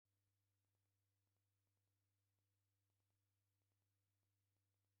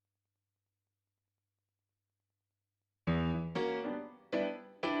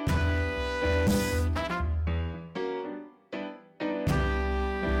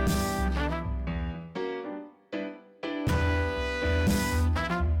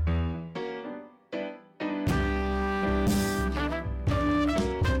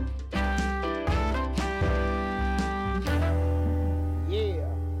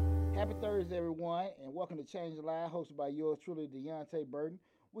Happy Thursday, everyone, and welcome to Change the Live, hosted by yours truly, Deontay Burton.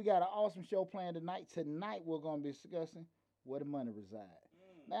 We got an awesome show planned tonight. Tonight, we're going to be discussing where the money resides.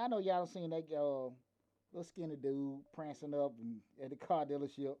 Now, I know y'all seen that little skinny dude prancing up at the car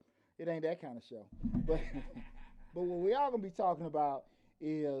dealership. It ain't that kind of show. But but what we all going to be talking about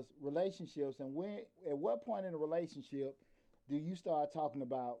is relationships, and at what point in a relationship do you start talking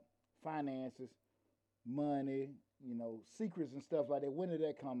about finances, money, secrets and stuff like that? When did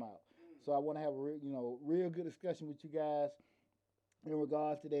that come out? So I want to have a real good discussion with you guys in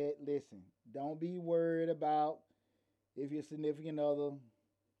regards to that. Listen, don't be worried about if your significant other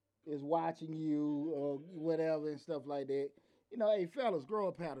is watching you or whatever and stuff like that. Hey fellas, grow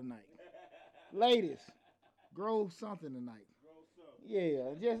up out tonight. Ladies, grow something tonight.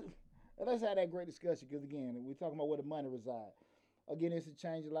 Yeah, just let's have that great discussion because again, we're talking about where the money resides. Again, it's a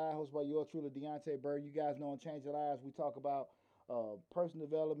Change Your Lives, hosted by yours truly, Deontay Bird. You guys know on Change Your Lives, we talk about personal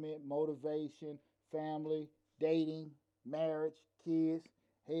development, motivation, family, dating, marriage, kids,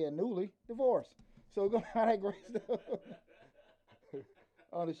 and newly, divorce. So we're going to have that great stuff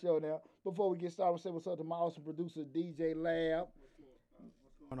on the show now. Before we get started, we'll say what's up to my awesome producer, DJ Lab.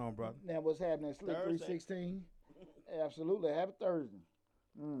 What's going on, brother? Now, what's happening? Slick 316. Absolutely. Happy Thursday.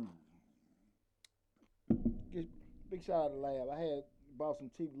 Big shout out to Lab. I had bought some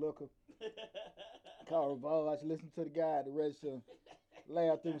cheap liquor called Rivage. Listened to the guy at the register.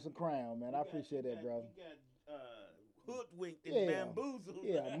 Lab threw me some crown, man. I appreciate that, brother. You got hoodwinked and bamboozled.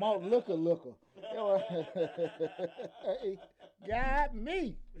 Yeah, malt liquor. He got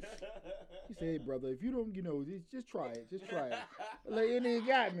me. He said, hey, brother, if you don't, just try it. Just try it. And he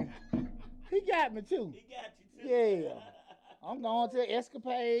got me. He got me, too. He got you, too. Yeah. I'm going to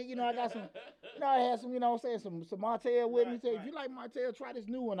Escapade. I got some, I had some, some Martell with me. Say, if you like Martell, try this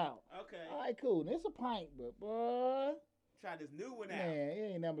new one out. Okay. All right, cool. And it's a pint, but, boy. Try this new one out. Man,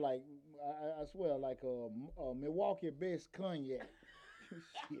 it ain't nothing like, I swear, like a Milwaukee Best Cognac.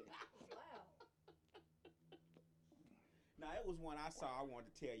 Shit. Wow. Now, it was one I saw I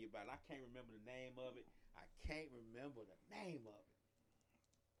wanted to tell you about. I can't remember the name of it.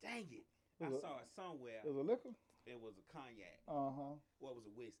 Dang it. I saw it somewhere. It was a liquor? It was a cognac. Uh-huh. Well, it was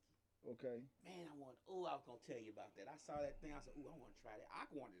a whiskey. Okay. Man, I was going to tell you about that. I saw that thing. I said, I want to try that. I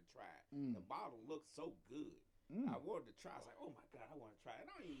wanted to try it. The bottle looked so good. I wanted to try. I was like, oh, my God, I want to try it.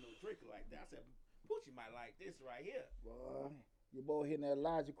 I don't even know drink it like that. I said, Poochie might like this right here. Boy, your boy hitting that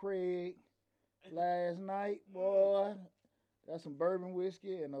Elijah Craig last night, boy. That's some bourbon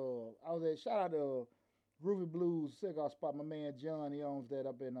whiskey. And shout out to Groovy Blues cigar spot. My man John, he owns that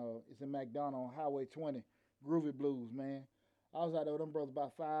up in, it's in McDonough on Highway 20. Groovy Blues, man. I was out there with them brothers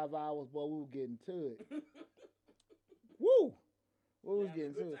about 5 hours, boy. We were getting to it. Woo! We was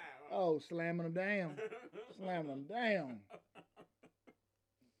getting to it. Time, huh? Oh, slamming them down.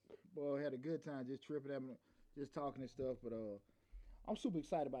 Boy, had a good time just tripping at me, just talking and stuff. But I'm super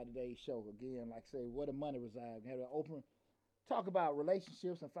excited about today's show. Again, like I say, where the money resides. We had an open talk about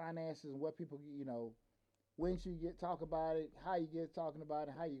relationships and finances and what people, when you talk about it, how you get talking about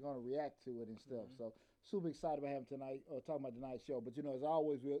it, how you're going to react to it and stuff. Mm-hmm. So super excited about having talking about tonight's show. But as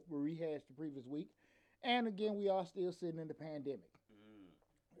always, we rehash the previous week. And again, we are still sitting in the pandemic.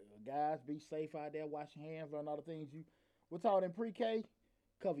 Guys, be safe out there. Wash your hands. Learn all the things we're taught in pre-K.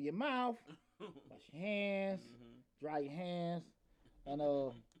 Cover your mouth. Wash your hands. Dry your hands. And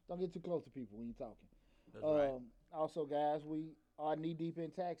don't get too close to people when you're talking. That's right. Also, guys, we are knee-deep in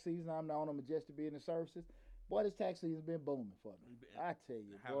tax season. I'm the owner of Majestic Business Services. Boy, this tax season's been booming for me. I tell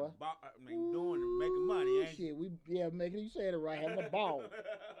you, boy. Doing and making money, ain't you? Shit, making, you said it right, having a ball.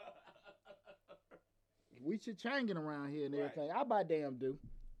 We changing around here and everything. I about damn do.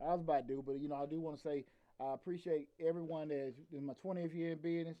 I was about to, but I do want to say I appreciate everyone that's in my 20th year in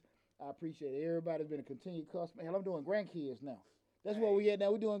business. I appreciate everybody that's been a continued customer. Hell, I'm doing grandkids now. That's where we at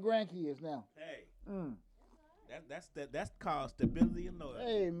now. We're doing grandkids now. Hey. That's called stability and loyalty.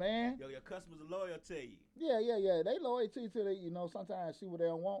 Hey, man. Your customers are loyal to you. Yeah. They loyal to you till they, sometimes see what they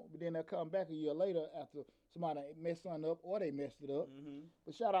don't want, but then they'll come back a year later after somebody messed something up or they messed it up. Mm-hmm.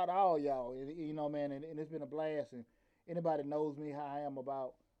 But shout out to all y'all, man, and it's been a blast. And anybody knows me, how I am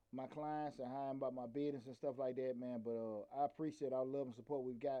about my clients and how I am about my business and stuff like that, man. But I appreciate all the love and support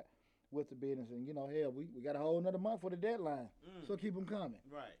we've got with the business. And, hell, we got a whole another month for the deadline. So keep them coming.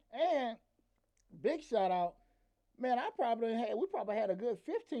 Right. And big shout out. Man, we probably had a good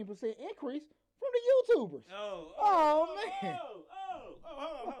 15% increase from the YouTubers. Oh, man.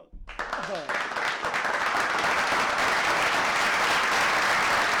 Oh.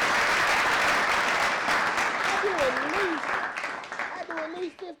 I do at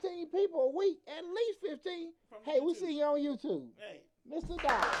least 15 people a week, at least 15. Hey, we see you on YouTube. Hey. Mr.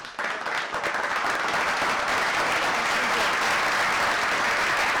 Dollar.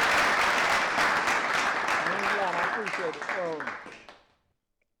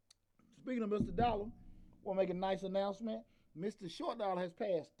 Mr. Dollar, want to make a nice announcement. Mr. Short Dollar has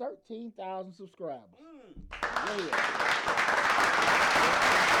passed 13,000 subscribers. Yeah.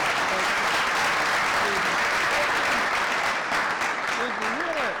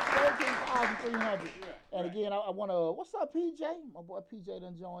 13,300. And again, I want to, what's up, PJ? My boy PJ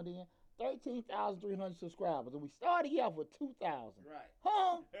done joined in. 13,300 subscribers. And we started off with 2,000. Right.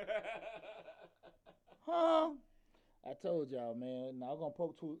 Huh? Huh? I told y'all, man. Now I'm going to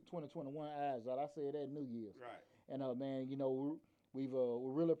poke 2021 eyes out. I said that New Year's. Right. And, man, you know, we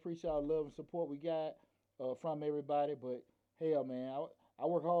really appreciate all the love and support we got from everybody. But, hell, man, I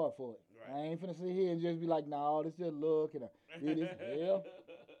work hard for it. Right. I ain't finna sit here and just be like, nah, this just luck and did this. Hell,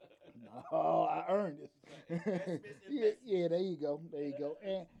 no, I earned it. yeah, there you go. There you go.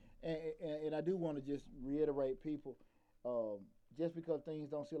 And I do want to just reiterate, people, just because things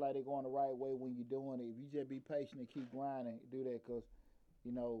don't seem like they're going the right way when you're doing it, if you just be patient and keep grinding, do that. Because,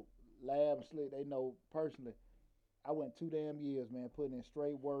 you know, Lab and Slick, they know personally, I went 2 damn years, man, putting in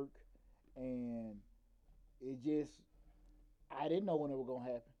straight work, and it just, I didn't know when it was going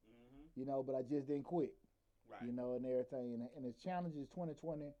to happen, you know, but I just didn't quit, you know, and everything. And the challenges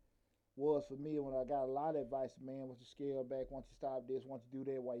 2020 was for me when I got a lot of advice, man, once you scale back, once you stop this, once you do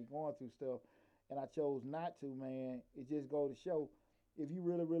that while you're going through stuff. And I chose not to, man. It just go to show, if you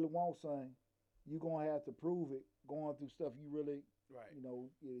really, really want something, you're going to have to prove it going through stuff you really, you know,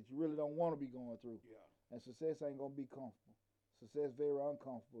 that you really don't want to be going through. Yeah. And success ain't going to be comfortable. Success very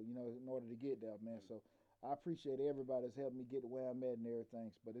uncomfortable, you know, in order to get there, man. So I appreciate everybody that's helped me get to where I'm at and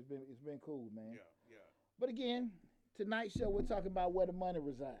everything. But it's been cool, man. Yeah, yeah. But again, tonight's show, we're talking about where the money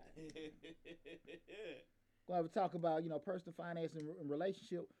resides. We'll have to talk about, you know, personal finance and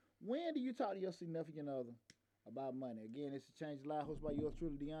relationship. When do you talk to your significant other about money? Again, it's a Change the Life, hosted by yours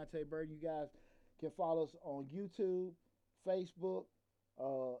truly, Deontay Burden. You guys can follow us on YouTube, Facebook,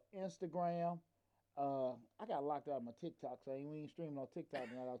 Instagram. I got locked out of my TikTok, so we ain't streaming on TikTok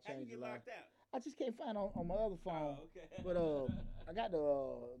tonight. I'll change the life. I just can't find it on my other phone. Oh, okay. But I got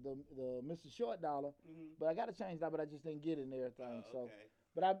the Mr. Short Dollar, but I got to change that, but I just didn't get it and everything. Okay. So,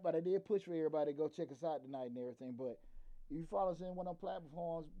 but I did push for everybody to go check us out tonight and everything. But if you follow us in one of them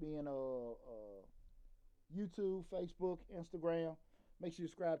platforms, being YouTube, Facebook, Instagram, make sure you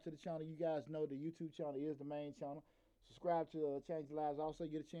subscribe to the channel. You guys know the YouTube channel is the main channel. Subscribe to Change the Lives. Also,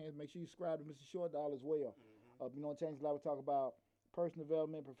 get a chance. Make sure you subscribe to Mr. Short Dollar as well. You know, Change the Lives, we talk about personal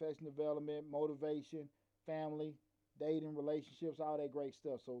development, professional development, motivation, family, dating, relationships, all that great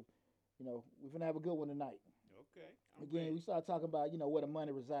stuff. So, you know, we're gonna have a good one tonight. Okay. Again, we start talking about, you know, where the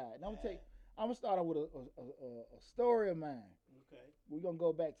money resides. Now I'm gonna start off with a story of mine. Okay. We're gonna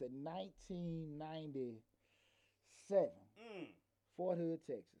go back to 1997, Fort Hood,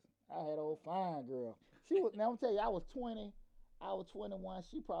 Texas. I had old fine girl. She was. Now I'm gonna tell you, I was 20. I was 21.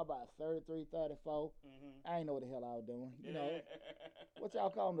 She probably about 33, 34. I ain't know what the hell I was doing. You know, what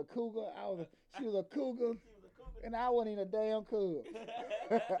y'all call them, the cougar? She was a cougar, and I wasn't even a damn cub.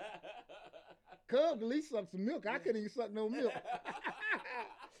 Cub at least sucked some milk. I couldn't even suck no milk.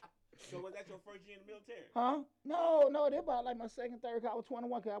 So was that your first year in the military? Huh? No, they about like my second, third. I was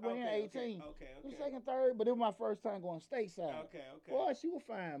 21 because I went in at 18. Okay. It was second, third, but it was my first time going stateside. Okay. Boy, she was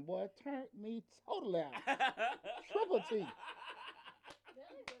fine. Boy, turned me totally out. Triple T. That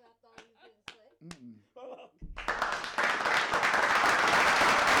ain't what I thought you was going to say. Hold on.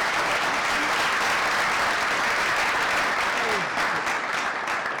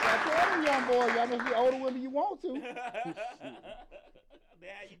 I tell you, young boy, y'all must be older women you want to. Man,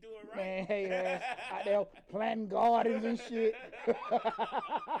 how you doing right? Man, hey, out there planting gardens and shit.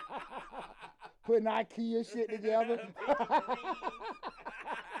 Putting IKEA shit together.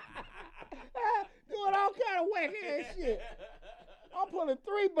 Doing all kind of wacky ass shit. I'm pulling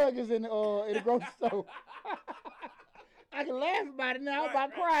 3 buckets in the grocery store. I can laugh about it now, but I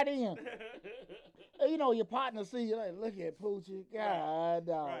cried in. You know, your partner see you like, look at Poochie. God,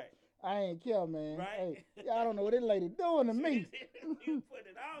 dog. Right. I ain't care, man. Right. Hey, I don't know what this lady doing to me. You put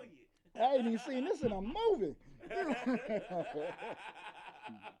it on you. I ain't even seen this in a movie.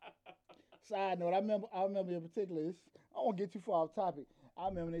 Side note, I remember in particular, I won't get too far off topic. I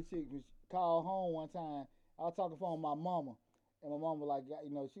remember that chick was called home one time. I was talking phone with my mama. And my mama was like, you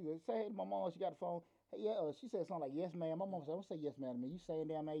know, she would say, hey, my mama, she got the phone. Hey, yeah, she said something like, yes, ma'am. My mama said, don't say yes, ma'am to me. You same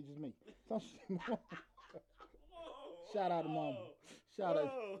damn age as me. Shout out to mama. Shout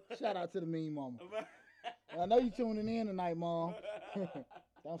out to the mean mama. I know you tuning in tonight, Mom.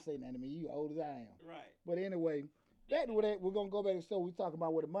 Don't say nothing to me. You old as I am. Right. But anyway, back to that, we're going to go back to the story. We're talking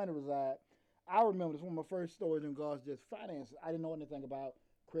about where the money resides. I remember this one of my first stories in regards to just finances. I didn't know anything about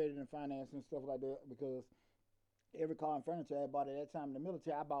credit and finance and stuff like that because Every car and furniture I bought at that time in the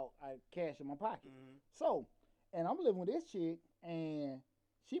military, I cash in my pocket. Mm-hmm. So, and I'm living with this chick, and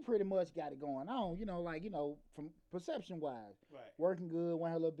she pretty much got it going on, from perception wise, Right. working good,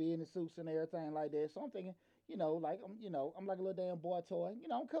 wearing her little business suits and everything like that. So I'm thinking, I'm like a little damn boy toy.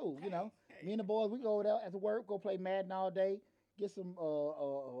 I'm cool. Hey. Me and the boys, we go over there after work, go play Madden all day, get some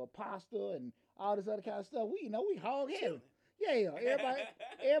pasta and all this other kind of stuff. We hog heavy. Chilling. Yeah,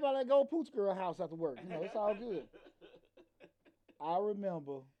 everybody go Pooch Girl house after work. It's all good. I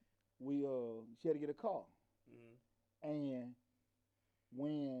remember she had to get a car, and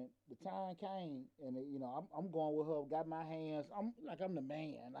when the time came, and I'm going with her, got my hands, I'm the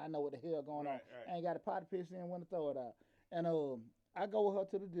man. I know what the hell going on. Right. I ain't got a pot to piss in when to throw it out. And I go with her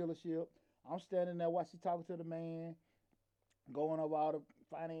to the dealership. I'm standing there while she talking to the man, going over all the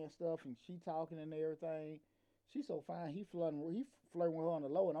finance stuff, and she talking and everything. She's so fine. He flirting with her on the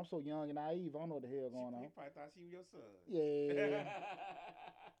low, and I'm so young and naive. I don't know what the hell going on. He probably thought she was your son. Yeah.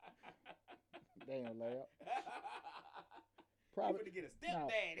 Damn, lad. Probably to get a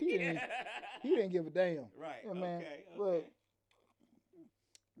stepdaddy. He didn't give a damn. Right. Man. Okay. But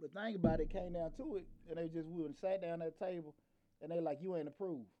the thing about it came down to it, and we would sat down at the table, and they like, you ain't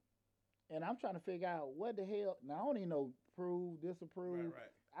approved. And I'm trying to figure out what the hell. Now, I don't even know approve, disapprove.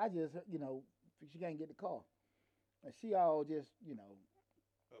 Right. I just, she can't get the car. And she all just,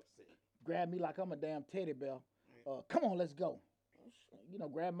 upset. grab me like I'm a damn teddy bear. Come on, let's go.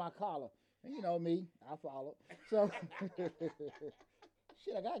 Grab my collar. And you know me, I follow. So,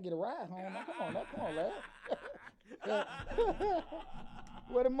 shit, I got to get a ride home. Now, come on, lad.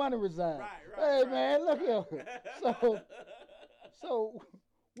 Where the money reside. Right. Hey, man, look here. So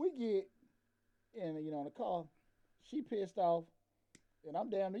we get in, in the car. She pissed off. And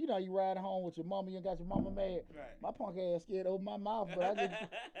I'm down there, you riding home with your mama, you got your mama mad. Right. My punk ass scared to open my mouth, but I just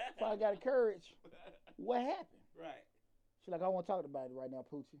finally got the courage. What happened? Right. She's like, I want to talk about it right now,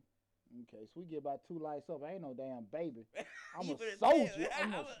 Poochie. Okay, so we get about 2 lights up. I ain't no damn baby. I'm a soldier.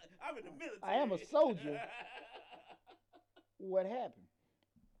 I'm in the military. I am a soldier. What happened?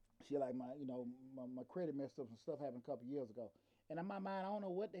 She like, my credit messed up, some stuff happened a couple years ago. And in my mind, I don't know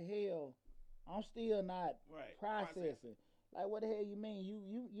what the hell. I'm still not processing. Like, what the hell you mean?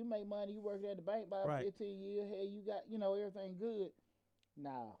 You make money, you work at the bank by 15 years, hey, you got, everything good.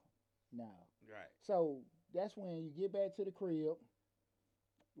 No. Right. So that's when you get back to the crib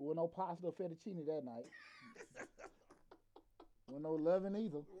with no pasta or fettuccine that night. With no loving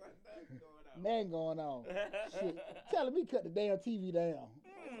either. Nothing going on. Shit. Telling me cut the damn TV down.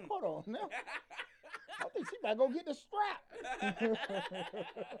 Hold on now. I think she might go get the strap. Hold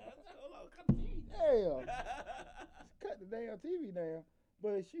on, cut the TV down. Yeah. Cut the damn TV down.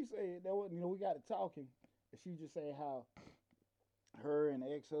 But she said that wasn't, we got to talking. And she just said how her and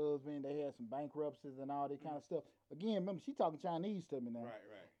the ex-husband, they had some bankruptcies and all that kind of stuff. Again, remember, she talking Chinese to me now. Right.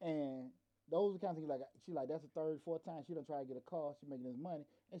 And those are the kind of things that's the third, fourth time she done tried to get a car. She making this money,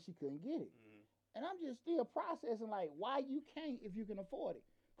 and she couldn't get it. Mm-hmm. And I'm just still processing, like, why you can't if you can afford it.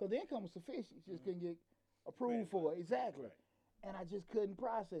 Because the income was sufficient. She just couldn't get approved for it. Exactly. Right. And I just couldn't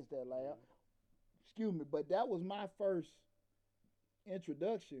process that, lad. Excuse me. But that was my first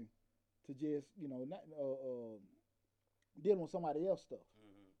introduction to just, not dealing with somebody else's stuff.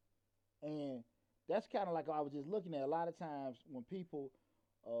 Mm-hmm. And that's kind of like I was just looking at. A lot of times when people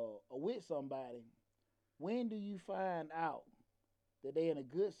are with somebody, when do you find out that they're in a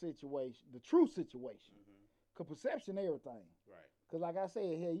good situation, the true situation? Because perception, everything. Right. Because like I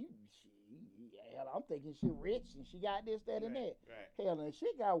said, hell, I'm thinking she rich and she got this, that, and that. Right. Hell, and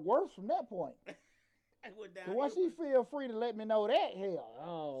shit got worse from that point. So once she feel free to let me know that,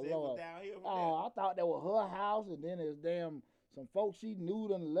 hell, Lord. I thought that was her house, and then there's some folks she knew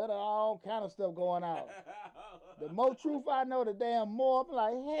done let her all kind of stuff going out. The more truth I know, the damn more I'm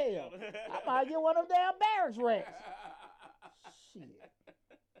like, hell, I might get one of them damn barracks rats. Shit.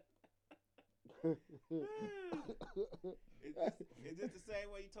 It's just the same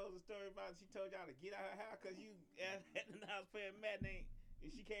way you told the story about she told y'all to get out of her house because you at the house playing matinee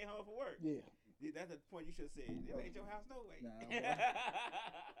and she came home from work. Yeah. That's the point you should have said. This ain't your house no way. Nah,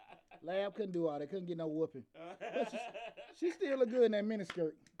 Lab couldn't do all that. Couldn't get no whooping. But she still look good in that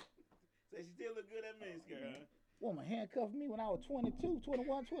miniskirt. So she still look good in that miniskirt, huh? Woman handcuffed me when I was 22,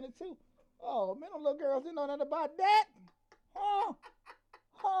 21, 22. Oh, man, them little girls didn't know nothing about that. Huh?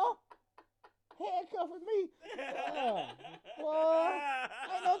 Handcuffing me. Boy,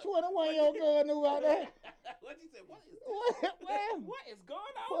 ain't no 21-year-old girl knew about that. What you say? What is going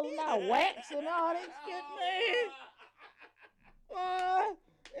on? Pulling out wax and all that shit, man.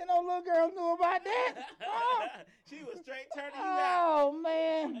 Ain't no little girl knew about that. She was straight turning you out. Oh,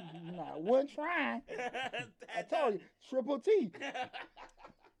 man. Nah, wasn't trying. I told you, triple T.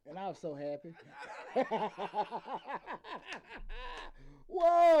 And I was so happy.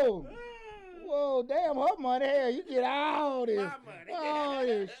 Whoa. Whoa, damn, her money. Hell, you get all this. My money. All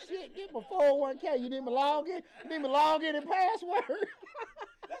this shit. Get my 401k. You need me log in? You need me log in and password?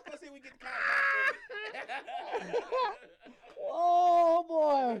 Let's go see if we get the contract. Oh,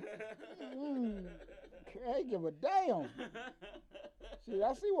 boy. I ain't give a damn. See,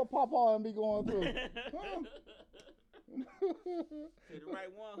 I see what Papa and be going through. Huh? See the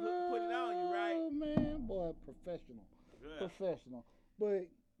right one, put it on you, right? Oh, man, boy, professional. Yeah. Professional. But,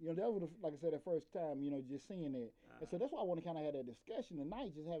 that was, like I said, the first time, just seeing that. And so that's why I want to kind of have that discussion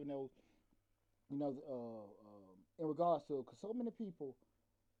tonight, just having those, in regards to, because so many people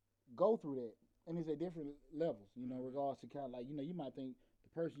go through that, and it's at different levels, in regards to kind of like, you might think the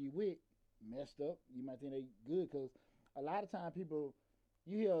person you with messed up. You might think they good, because a lot of times people,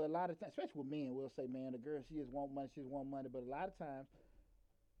 you hear a lot of times, especially with men, we'll say, man, the girl, she just want money, but a lot of times,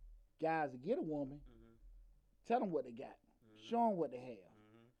 guys that get a woman, tell them what they got, show them what they have.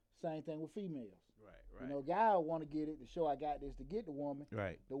 Same thing with females. Right. Guy want to get it to show I got this to get the woman.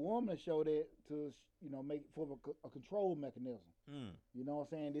 Right. The woman show that to, make it for a control mechanism. You know what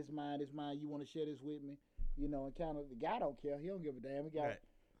I'm saying? This mine. You want to share this with me? And kind of, the guy don't care. He don't give a damn. He got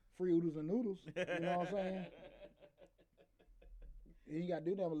free oodles and noodles. You know what I'm saying? He got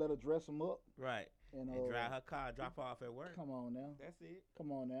to do that and let her dress him up. Right. And drive her car, drop her off at work. Come on now. That's it.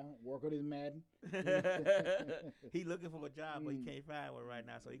 Come on now. Work on his Madden. He looking for a job, but he can't find one right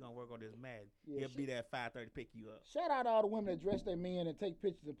now, so he going to work on this Madden. Yeah, He'll be there at 5:30 to pick you up. Shout out to all the women that dress their men and take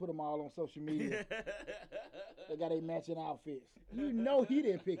pictures and put them all on social media. They got their matching outfits. You know he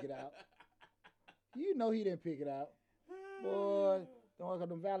didn't pick it out. Boy, don't work on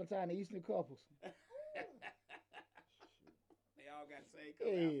them Valentine and Easter couples. Got the same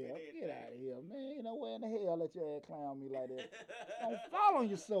color outfit. Get out of here, man. Ain't nowhere in the hell let your ass clown me like that. Don't fall on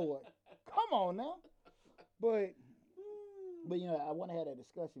your sword. Come on now. But I want to have that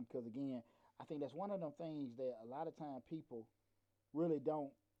discussion because, again, I think that's one of them things that a lot of time people really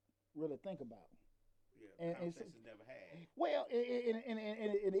don't really think about. Yeah, and conversations never had. Well,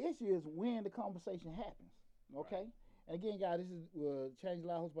 and the issue is when the conversation happens, okay? Right. And again, guys, this is Change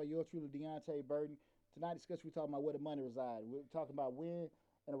Live, hosted by yours truly, Deontay Burton. Tonight, discussion, we're talking about where the money resides. We're talking about when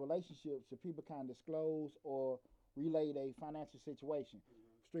in a relationship should people kind of disclose or relay their financial situation.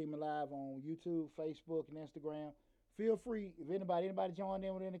 Streaming live on YouTube, Facebook, and Instagram. Feel free, if anybody joined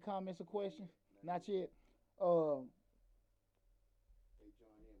in with any comments or questions. Not yet.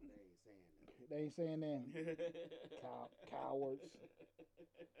 They ain't saying that. Cowards.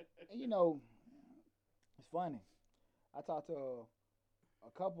 And it's funny. I talked to a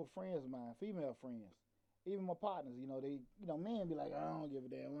couple of friends of mine, female friends. Even my partners, they, men be like, I don't give a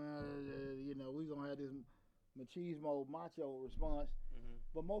damn. We gonna have this machismo, macho response.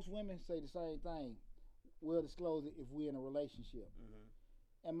 But most women say the same thing. We'll disclose it if we're in a relationship.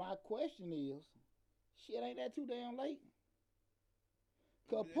 And my question is, shit, ain't that too damn late?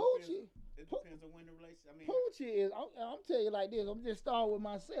 Cause Poochie. It depends on when the relationship. Poochie is. I'm telling you like this. I'm just starting with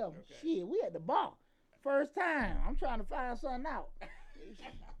myself. Okay. Shit, we at the bar, first time. I'm trying to find something out. Trying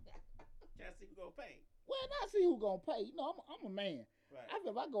to see who gonna pay. Well, not see who gonna pay. I'm a man. Right.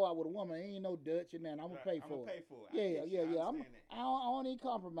 If I go out with a woman, ain't no Dutch and then I'm gonna pay for it. Yeah. I don't even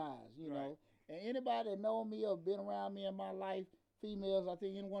compromise, know. And anybody that know me or been around me in my life, females, I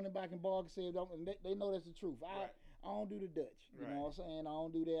think anyone back in bar can say they know that's the truth. I don't do the Dutch. You know what I'm saying? I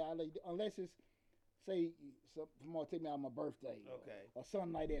don't do that. Unless it's say someone take me out on my birthday, or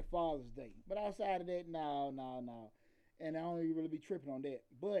something like that, Father's Day. But outside of that, no. And I don't even really be tripping on that.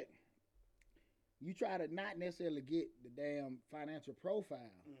 But you try to not necessarily get the damn financial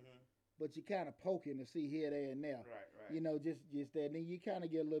profile, but you kind of poking to see here, there, and there. Right. Just that. And then you kind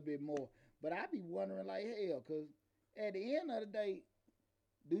of get a little bit more. But I be wondering like hell, because at the end of the day,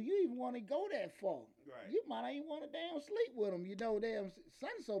 do you even want to go that far? Right. You might not even want to damn sleep with them. Damn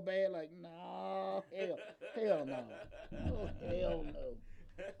sun's so bad. Like, nah, hell no.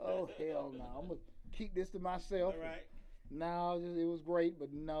 Oh, hell no. I'm going to keep this to myself. All right. No, it was great,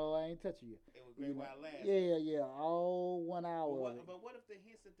 but no, I ain't touching you. It was great while it lasted. Yeah, all 1 hour. But what if the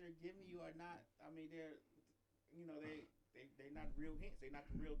hints that they're giving you are not? I mean, they're not real hints. They're not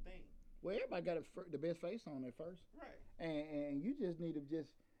the real thing. Well, everybody got the best face on it first, right? And you just need to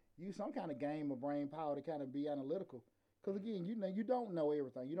just use some kind of game or brain power to kind of be analytical. Because again, you don't know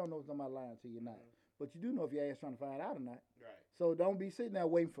everything. You don't know if somebody's lying to you or not, but you do know if your ass trying to find out or not. Right. So don't be sitting there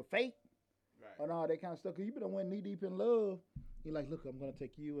waiting for fate. Right. And all that kind of stuff. Because you better went knee deep in love He like, look, I'm gonna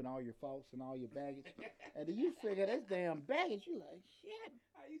take you and all your faults and all your baggage, and then you figure that's damn baggage. You like, shit.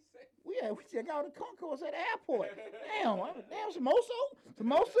 How you say? We check out the concourse at the airport. Damn, some more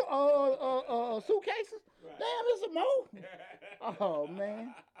suitcases. Right. Damn, it's some more. Oh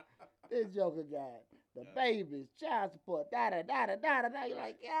man, this joker got the babies, child support, da da da da da da. You're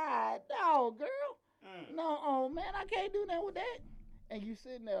like, God, no, girl, no, oh man, I can't do nothing with that. And you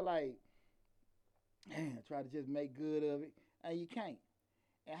sitting there like, man, try to just make good of it, and you can't.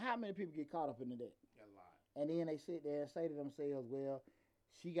 And how many people get caught up into that? A lot. And then they sit there and say to themselves, well,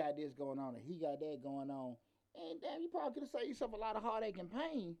 she got this going on and he got that going on. And damn, you probably could have saved yourself a lot of heartache and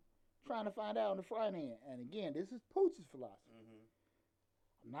pain trying to find out on the front end. And again, this is Pooch's philosophy.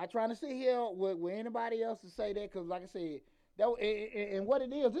 I'm not trying to sit here with anybody else to say that, because like I said, and what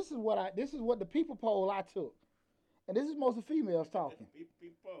it is, this is what the people poll I took. And this is mostly females talking.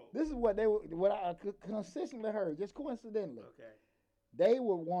 People. This is what I consistently heard, just coincidentally. Okay. They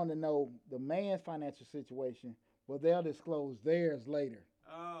would want to know the man's financial situation, but they'll disclose theirs later.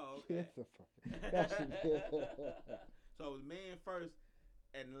 Oh, okay. That's So the man first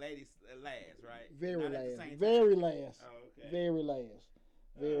and the ladies last, right? Very Not at the last. same Very time? last. Oh, okay. Very last.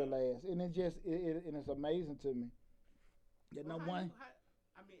 Very last. And it just and it's amazing to me. That Well, no one.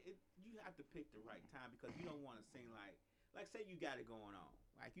 You have to pick the right time, because you don't want to seem like say you got it going on.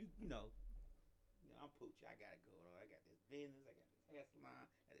 Like you know, I'm Poochie. I got it going on. I got this business. I got this hair salon.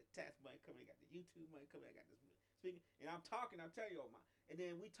 I got this tax money coming. I got this YouTube money coming. I got this speaking. And I'm talking. I'm telling you, and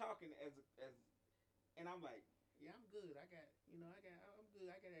then we talking as, and I'm like, yeah, I'm good. I'm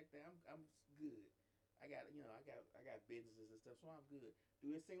good. I got everything. I'm good. I got businesses and stuff, so I'm good.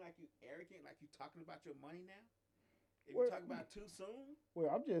 Do it seem like you arrogant, like you talking about your money now? If you talk about it too soon?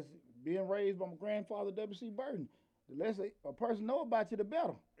 Well, I'm just being raised by my grandfather, W.C. Burton. The less a person know about you, the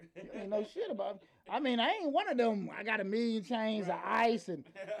better. You ain't know shit about me. I mean, I ain't one of them. I got a million chains of ice, and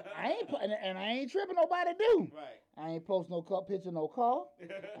I ain't tripping nobody do. Right. I ain't post no picture, no car.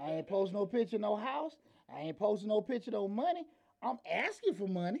 I ain't post no picture, no house. I ain't posting no picture, no money. I'm asking for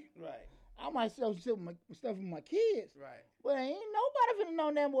money. Right. I might sell stuff with my kids. Right. But ain't nobody finna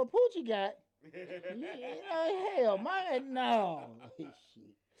know that what Poochie got. Hell, no. Shit.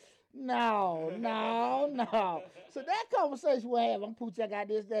 No. So that conversation we'll have, I'm Poochie, I got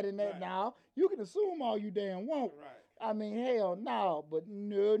this, that, and that. Right. Now, you can assume all you damn want. Right. I mean, hell, no. But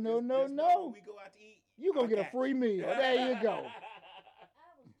no. Just know when we go out to eat, You gonna get a free meal. There you go. I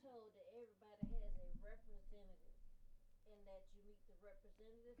was told that everybody has a representative, and that you meet the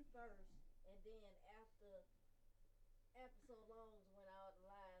representative first, and then after so long is when all the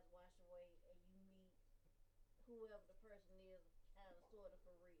lies wash away, and you meet whoever the person is, kind of sort of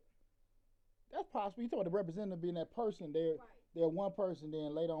for real. That's possible. You talking about the representative being that person. They're one person.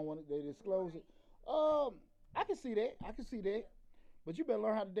 Then later on when they disclose it, I can see that. But you better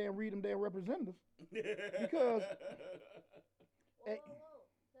learn how to damn read them damn representatives, because. Whoa.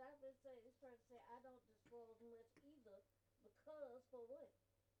 So I would say this person say I don't disclose much either, because for what?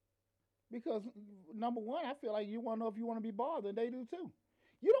 Because number one, I feel like you want to know if you want to be bothered, and they do too.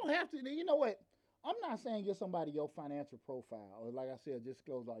 You don't have to. You know what? I'm not saying get somebody your financial profile, or like I said, just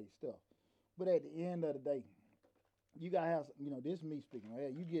disclose all your stuff. But at the end of the day, you gotta have, this is me speaking.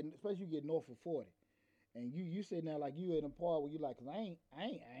 Right? Especially you get north of 40, and you sitting there like you at a part where you like, 'cause I ain't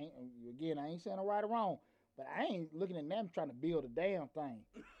saying no right or wrong, but I ain't looking at them trying to build a damn thing.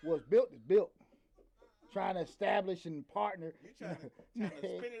 What's built is built. Trying to establish and partner. You trying to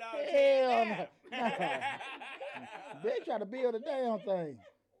spin it out? Hell no. They trying to build a damn thing.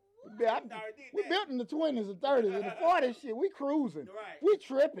 We built in the 20s and 30s. In the 40s, shit, we cruising. Right. We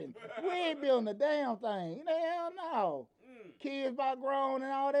tripping. We ain't building a damn thing. Hell no. Kids about grown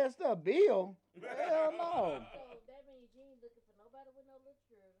and all that stuff. Hell no. So that means you ain't looking for nobody with no little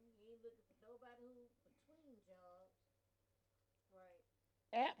children. You ain't looking for nobody who between jobs.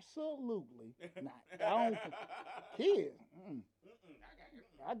 Right. Absolutely not. I don't. Kids.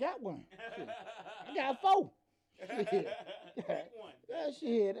 I got one. Shit. I got 4. Shit. That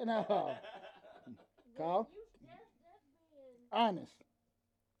shit. No. Carl? That's being... Honest.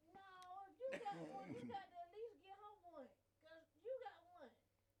 No, if you got one, you got to at least get her one. Because you got one.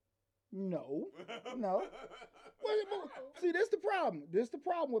 No. See, this the problem. This the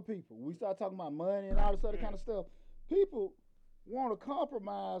problem with people. We start talking about money and all this other kind of stuff. People want to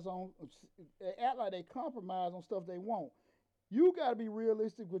compromise act like they compromise on stuff they want. You got to be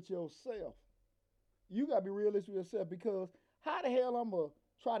realistic with yourself. You got to be realistic with yourself, because how the hell I'm going to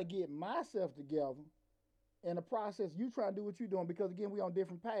try to get myself together in the process you try to do what you're doing, because, again, we on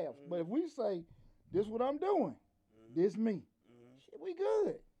different paths. But if we say, this what I'm doing, this me, shit, we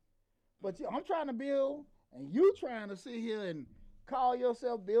good. But I'm trying to build and you trying to sit here and call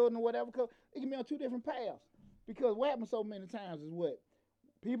yourself building or whatever, cause it can be on two different paths. Because what happens so many times is what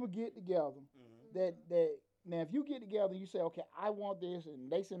people get together. That now, if you get together and you say, okay, I want this,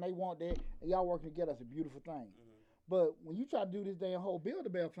 and they say they want that, and y'all working together, it's a beautiful thing. But when you try to do this damn whole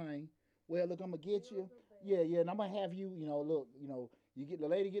Build-A-Bear thing, well, look, I'm gonna get you, and I'm gonna have you, look, you get the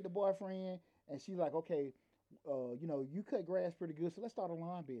lady, get the boyfriend, and she's like, okay, you cut grass pretty good, so let's start a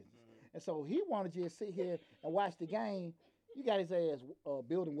lawn business. And so he wanted you to sit here and watch the game. You got his ass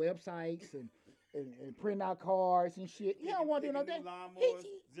building websites and printing out cards and shit. He don't want to do no that.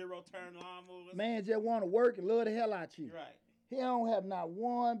 Zero-turn lawnmowers. Man just want to work and love the hell out you. Right. He don't have not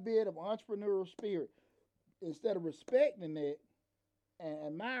one bit of entrepreneurial spirit. Instead of respecting that and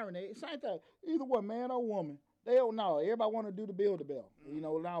admiring it, same thing. Either one, man or woman, they don't know. Everybody want to do the Build-A-Bear.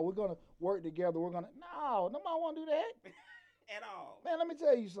 Now we're gonna work together. Nobody want to do that at all. Man, let me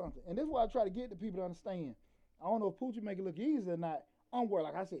tell you something, and this is why I try to get the people to understand. I don't know if Poochie make it look easy or not. I'm working,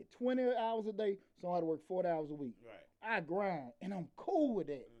 like I said, 20 hours a day, so I had to work 40 hours a week. Right. I grind, and I'm cool with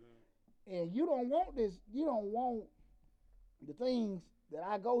that. And you don't want this. You don't want the things that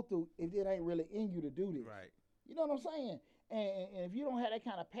I go through if it ain't really in you to do this. Right. You know what I'm saying? And if you don't have that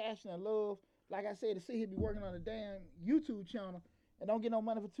kind of passion and love, like I said, to sit here be working on a damn YouTube channel and don't get no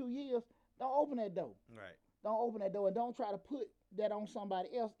money for 2 years, don't open that door. Right. Don't open that door, and don't try to put that on somebody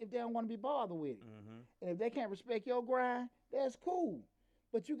else if they don't want to be bothered with it. And if they can't respect your grind, that's cool.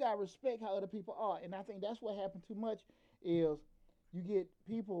 But you got to respect how other people are. And I think that's what happened too much is you get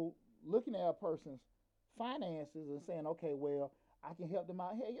people looking at a person's finances and saying, okay, well, I can help them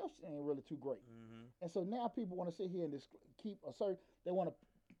out. Hey, your shit ain't really too great. And so now people want to sit here and keep a certain, they want to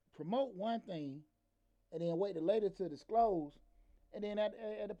promote one thing and then wait till later to disclose. And then at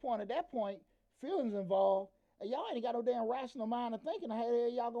that point, feelings involved. And y'all ain't got no damn rational mind of thinking how the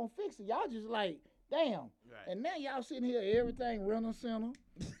hell y'all gonna fix it. Y'all just like, damn. Right. And now y'all sitting here, everything rental center.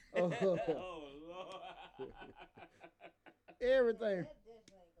 Oh, Lord. Everything.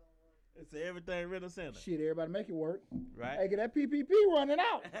 It's everything rental center. Shit, everybody make it work. Right. Hey, get that PPP running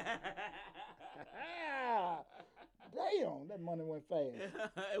out. Damn, that money went fast.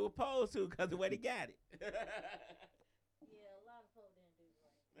 It was supposed to because the way they got it. Yeah, a lot of folks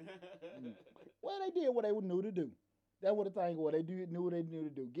didn't do right. Well, they did what they knew to do. That's what the thing was. They knew what they knew to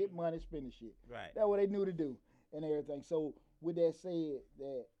do. Get money, spend the shit. Right. That's what they knew to do and everything. So with that said,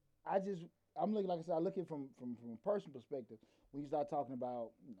 that I'm looking, like I said, I look at it from a personal perspective. When you start talking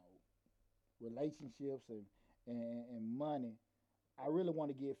about, relationships and money, I really want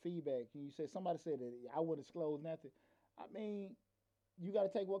to get feedback. You say somebody said that I wouldn't disclose nothing. I mean, you got to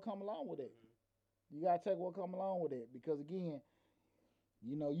take what come along with it. You got to take what come along with it because again,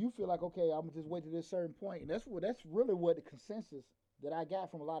 you feel like, okay, I'm gonna just wait to this certain point, and that's really what the consensus that I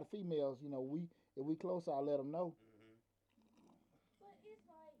got from a lot of females. If we close, I'll let them know. But it's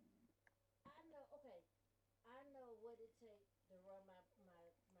like I know what it takes to run my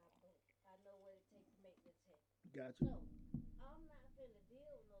book. I know what it takes to make the check. Gotcha. So I'm not finna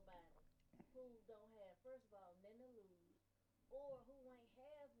deal with nobody who don't have, first of all, nothing to lose, or who ain't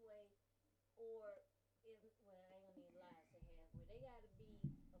halfway, or I ain't gonna even lie and say halfway. They gotta be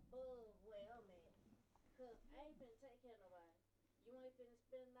above where I'm at. Cause I ain't finna take care of nobody. You ain't finna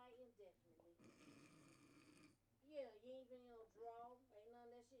spend the night indefinitely. Yeah, you ain't finna draw. Ain't none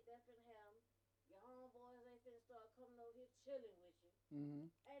of that shit that finna happen. Your homeboys ain't finna start coming over here chilling with you.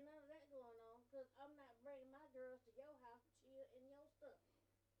 Ain't none of that going on. Cause I'm not bringing my girls to your house to chill in your stuff.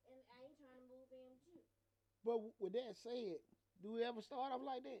 And I ain't trying to move in with you. But with that said, do we ever start off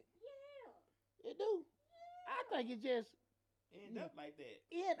like that? Yeah. It do. I think it just End up like that.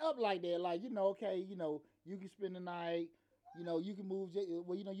 End up like that. Like, okay, you can spend the night, you can move,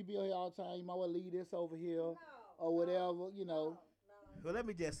 well, you be here all the time, you might well leave this over here or whatever, No. Well, let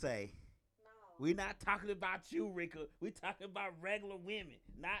me just say, we're not talking about you, Rika. We're talking about regular women,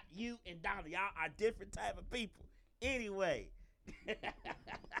 not you and Donna. Y'all are different type of people. Anyway,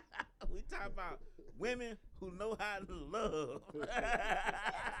 we talking about women who know how to love.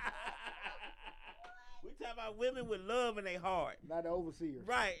 We talking about women with love in their heart. Not the overseer.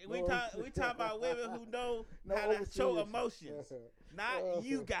 Right. We talk about women who know how to show emotions. Not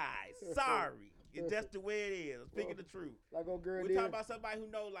you guys. Sorry. It's just the way it is. Speaking the truth. Like old girl We talking about somebody who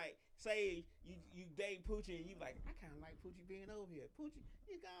know, like, say you date Poochie and you like, I kind of like Poochie being over here. Poochie,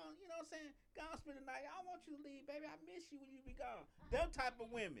 you gone, you know what I'm saying? Gone spend the night. I don't want you to leave, baby. I miss you when you be gone. Them type of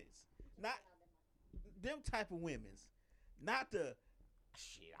women's. Not them type of women's. Not the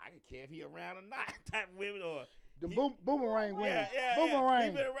shit, I can care if he around or not type of women or the boomerang women. Yeah.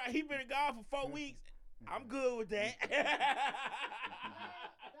 Boomerang. He been gone for 4 weeks. I'm good with that. Donna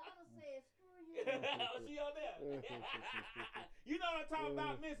said, screw you. She on there. You know what I'm talking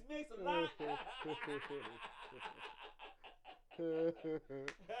about, Miss Mix a lot.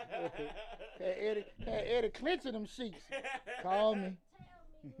 Had Eddie clenching them sheets. Call me.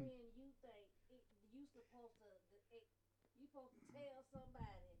 Tell me when you think you supposed to you supposed to tell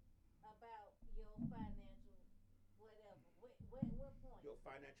somebody about your financial whatever. What point? Your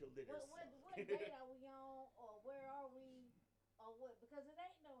financial literacy. What date are we on, or where are we, or what? Because it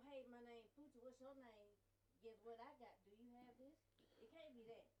ain't no, hey, my name Poochie. What's your name? Guess what I got? Do you have this? It can't be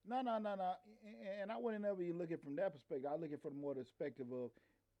that. No. And I wouldn't ever you look at it from that perspective. I look at it from more the perspective of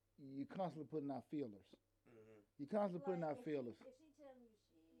you constantly putting out feelers. Mm-hmm. You constantly putting out If feelers. she telling you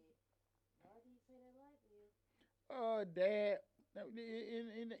shit, why do you pay that light bill? Dad,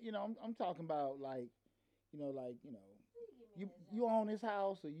 you know, I'm talking about like, you know, Give me you own this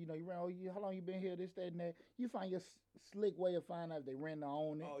house, or you know, how long you been here, this, that, and that. You find your slick way of finding out if they rent or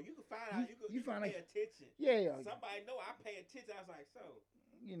own it. Oh, you can find out. You can find pay attention. Yeah. Somebody know I pay attention. I was like, so.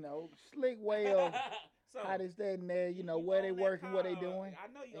 You know, slick way of so, how this, that, and that. You know, you where they own that working, what they car. doing. I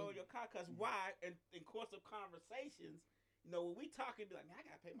know you own your car, because why? In course of conversations, you know, when we talking, be like, man, I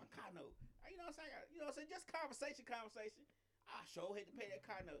gotta pay my car note. You know what I'm saying? You know what I'm saying? Just conversation. I sure hate to pay that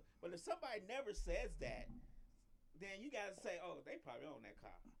car note. But if somebody never says that, then you gotta say, oh, they probably own that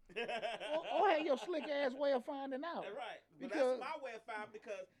car. or have your slick ass way of finding out. Right. But Because that's my way of finding,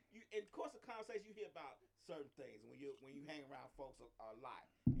 because you, in course of conversation, you hear about certain things when you hang around folks a lot,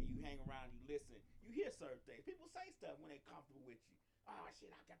 and you hang around, you listen, you hear certain things. People say stuff when they're comfortable with you. Oh shit,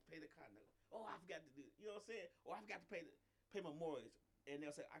 I got to pay the car note. Oh, I forgot to do it. You know what I'm saying? Or I forgot to pay my mortgage, and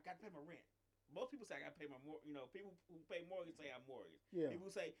they'll say I got to pay my rent. Most people say I got to pay my mortgage. You know, people who pay mortgage say I'm mortgage. Yeah. People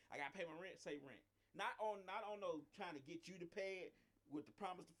who say I got to pay my rent say rent. Not on no trying to get you to pay it with the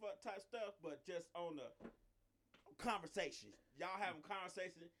promise to fuck type stuff, but just on the conversations. Y'all having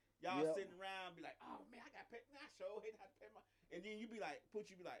conversations. Y'all sitting around, be like, oh man, I got to pay. Man, I sure hate how to pay my. And then you be like,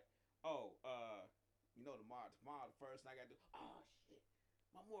 oh, you know, tomorrow the first, and I got to do. Oh shit,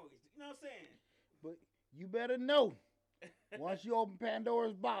 my mortgage. You know what I'm saying? But you better know once you open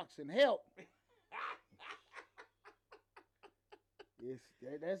Pandora's box and help.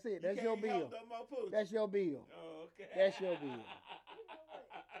 That's it. That's your bill. That's your bill. Oh, okay. That's your bill. You know what?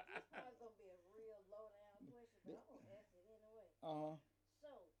 This probably gonna be a real low down question, but I'm gonna ask it anyway.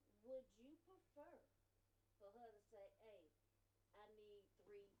 So, would you prefer for her to say, "Hey, I need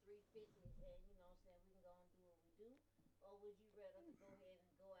 $350, and you know what I'm saying, we can go and do what we do," or would you rather go ahead and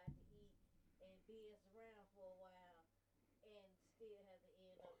go out to eat and BS around for a while and still have to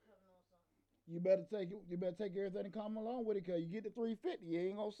end up coming on something? You better take it. You better take everything and come along with it, cause you get the $350, you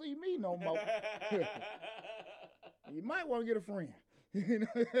ain't gonna see me no more. You might want to get a friend, you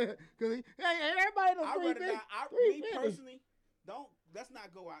know, cause everybody knows $350. Me personally, let's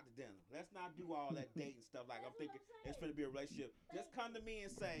not go out to dinner. Let's not do all that dating stuff. Like I'm thinking it's gonna be a relationship. Just come to me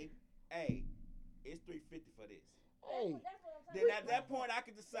and say, hey, it's $350 for this. Hey, That's what I'm Then at that point, I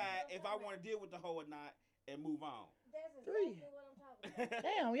can decide if I want to deal with the hoe or not and move on. That's exactly what I'm talking about.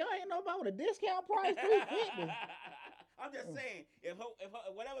 damn, y'all ain't know about with a discount price $350. I'm just saying, if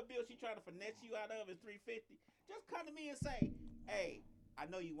whatever bill she trying to finesse you out of is $350, just come to me and say, hey, I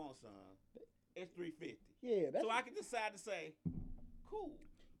know you want some. It's $350. Yeah, so I can decide to say, cool.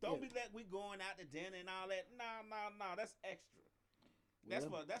 Don't be let we going out to dinner and all that. No, that's extra.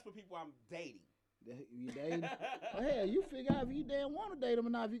 That's for people I'm dating. You dating? Oh, hell, you figure out if you damn want to date them or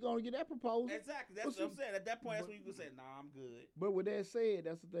not, if you're going to get that proposal. Exactly. That's what I'm saying. At that point, that's when you can say, nah, I'm good. But with that said,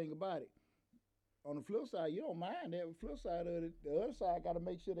 that's the thing about it. On the flip side, you don't mind that. The flip side of it, the other side got to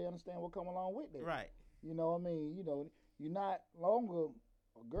make sure they understand what come along with that. Right. You know what I mean? You know, you're not longer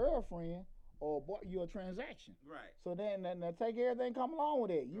a girlfriend or you're a transaction. Right. So then take everything come along with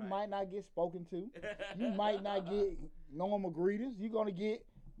it. You might not get spoken to. You might not get normal greetings. You're going to get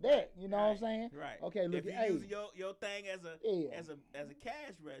that, you know what I'm saying? Right. Okay, look if at you use your thing as a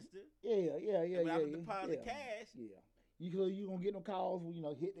cash register. Yeah. Without the deposit cash. Yeah. You gonna get no calls, you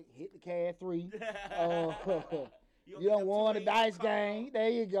know, hit the cash 3. You don't want a dice game. There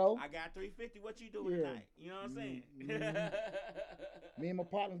you go. I got $350. What you doing tonight? You know what I'm saying? Me and my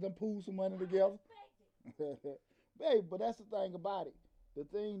partners done pooled some money together. Babe, but that's the thing about it. The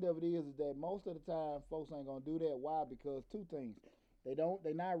thing of it is that most of the time folks ain't gonna do that. Why? Because two things. They're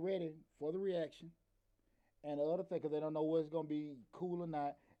not ready for the reaction. And the other thing, because they don't know whether it's going to be cool or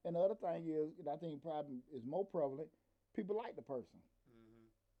not. And the other thing is, and I think probably is more prevalent, people like the person.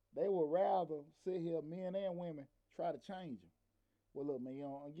 Mm-hmm. They would rather sit here, men and women, try to change them. Well, look, man,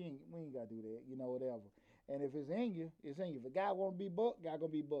 again, we ain't got to do that, you know, whatever. And if it's in you, it's in you. If a guy want to be bucked, guy going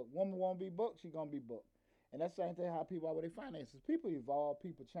to be bucked. Woman want to be bucked, she going to be bucked. And that's the same thing how people are with their finances. People evolve,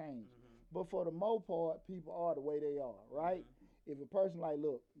 people change. Mm-hmm. But for the most part, people are the way they are, right? If a person like,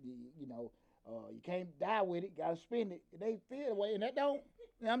 look, you can't die with it, gotta spend it. They feel the way, and that don't.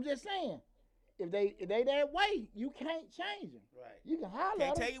 And I'm just saying, if they that way, you can't change them. Right. You can holler Can't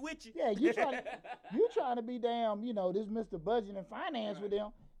at them. take it with you. Yeah, you trying to be damn, this Mr. Budget and Finance with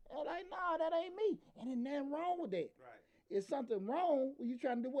them. And like, no, that ain't me. And there's nothing wrong with that. Right. It's something wrong when you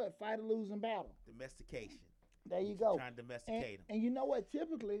trying to do what? Fight a losing battle. Domestication. There you go. Trying to domesticate them. And you know what?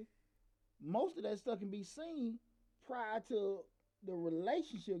 Typically, most of that stuff can be seen prior to the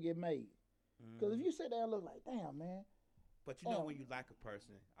relationship get made. Because if you sit there and look like, damn, man. But you know when you like a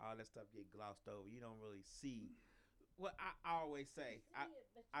person, all that stuff get glossed over. You don't really see. What I always say,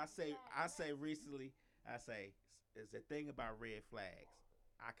 I say recently, it's a thing about red flags.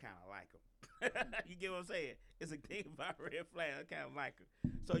 I kind of like them. You get what I'm saying? It's a thing about red flags. I kind of like them.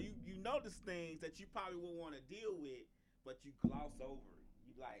 So you notice things that you probably won't want to deal with, but you gloss over it.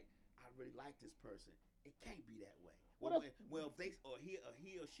 You like, I really like this person. It can't be that way. Well, if they or he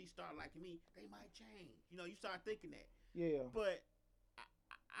or she start liking me, they might change. You start thinking that. Yeah. But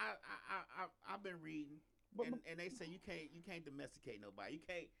I've been reading, and they say you can't domesticate nobody.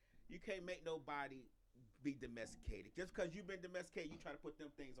 You can't make nobody be domesticated. Just because you've been domesticated, you try to put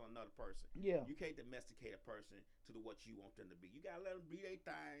them things on another person. Yeah. You can't domesticate a person to what you want them to be. You gotta let them be their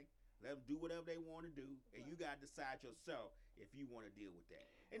thing. Let them do whatever they want to do, and you gotta decide yourself if you want to deal with that.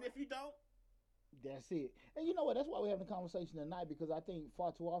 And if you don't, that's it. And you know what? That's why we're having a conversation tonight, because I think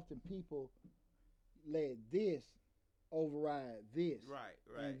far too often people let this override this. Right.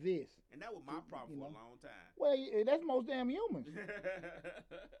 And this. And that was my problem for a long time. Well, that's most damn humans.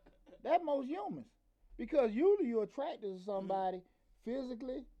 That's most humans. Because usually you're attracted to somebody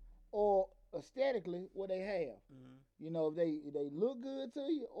physically or aesthetically what they have. If they look good to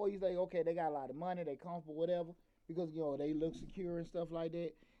you, or you think, okay, they got a lot of money, they comfortable, whatever, because they look secure and stuff like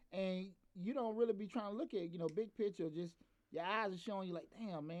that. And you don't really be trying to look at, big picture. Just your eyes are showing you like,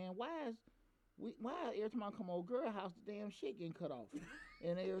 damn, man, why every time I come over girl house, the damn shit getting cut off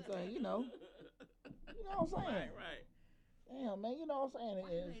and everything, you know what I'm saying? Right. Damn, man, you know what I'm saying?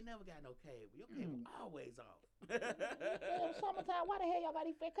 You ain't never got no cable. Your cable always off. Damn, summertime, why the hell y'all got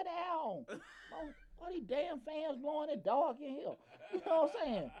these fans? Cut it out. All these damn fans blowing it dark in here. You know what I'm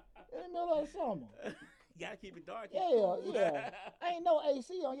saying? In the middle of the summer. You gotta keep it dark. Yeah. Ain't no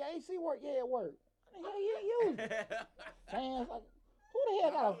AC on your AC work. Yeah, it work. What the hell you use? Fans like, who the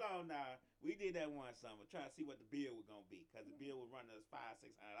hell got a... Hold on now. We did that one summer, trying to see what the bill was gonna be, because the bill was running us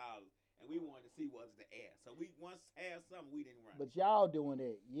 $500-$600, and we wanted to see what's the air. So we once had something, we didn't run. But y'all doing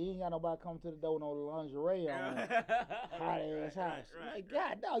that. You ain't got nobody come to the door with no lingerie on. Hot ass house. Right. Like,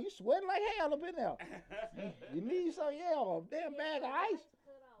 God, dog, you sweating like hell up in there. You need some, a damn bag of ice.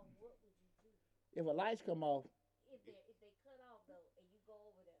 If a lights come off. If they cut off though, and you go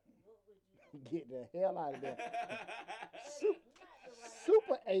over there, what would you do? Get the hell out of there.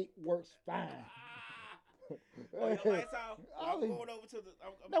 Super 8 works fine. Your lights out. I'm going over to the.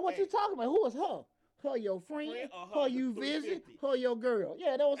 Now, what you talking about? Who was her? Her your friend? Her you visit? Her your girl?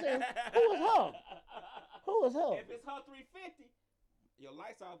 Yeah, that was saying. Who was her? Who was her? If it's her 350, your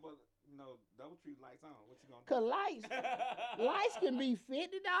lights out, but DoubleTree lights on. What you gonna do? Cause lights can be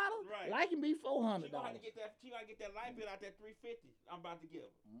 $50. Right. Light can be $400. She gotta get that light bill out that 350. I'm about to give her.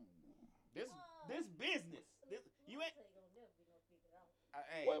 This business. You ain't.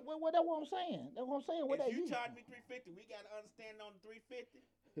 Hey, that's what I'm saying. That's what I'm saying. If you charge me $350, we got to understand on the $350.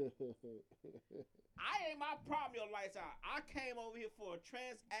 I ain't my problem. Your lights out. I came over here for a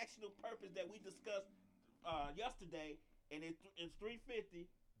transactional purpose that we discussed yesterday, and it's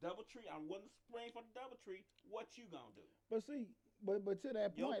 $350. DoubleTree. I'm willing to spring for the DoubleTree. What you gonna do? But see, but to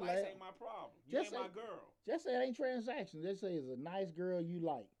that your point, lights ain't my problem. You ain't my girl. Just say it ain't transactions. Just say it's a nice girl you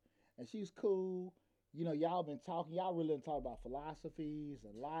like, and she's cool. Y'all been talking. Y'all really done talk about philosophies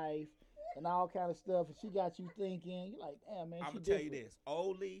and life and all kind of stuff. And she got you thinking. You're like, damn, man. I'm gonna tell you this.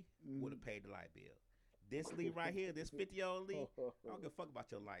 Old Lee would have paid the light bill. This Lee right here, this 50-year-old Lee, I don't give a fuck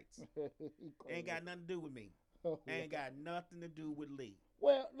about your lights. Ain't got nothing to do with me. Ain't got nothing to do with Lee.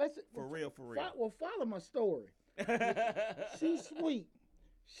 Well, for real. Follow my story. She's sweet.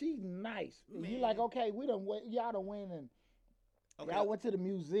 She's nice. And you like, okay, y'all done went and y'all went to the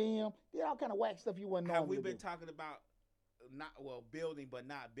museum. Did all kind of whack stuff you wasn't Have we normally been talking about building but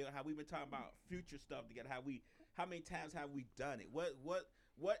not building? Have we been talking about future stuff together? How many times have we done it?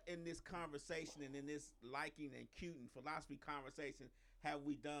 What in this conversation and in this liking and cuting philosophy conversation have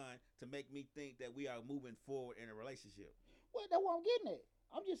we done to make me think that we are moving forward in a relationship? Well, that's what I'm getting at.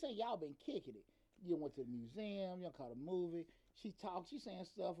 I'm just saying y'all been kicking it. You went to the museum, you caught a movie. She's saying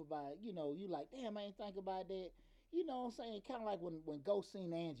stuff about, you like, damn, I ain't think about that. you know what I'm saying, kind of like when Ghost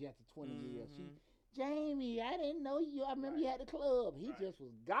seen Angie after 20 years. Mhm. Jamie, I didn't know you. I remember you Right. had the club. He Right. just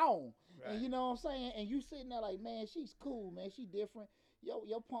was gone. Right. And you know what I'm saying? And you sitting there like, man, she's cool, man. She different.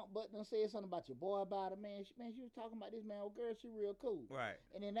 Your punk butt done said something about your boy about her, man. She was talking about this man. Oh, girl, she real cool. Right.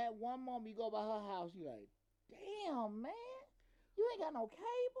 And in that one moment you go by her house, you like, damn, man, you ain't got no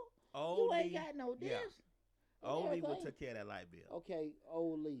cable. You ain't got no this. Yeah. and Old Lee will everything. take care of that light bill. Okay,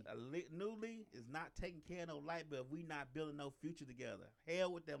 old Lee. New Lee is not taking care of no light bill if we not building no future together.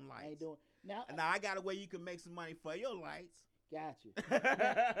 Hell with them lights. Ain't doing now. Now I got a way you can make some money for your lights. Got you.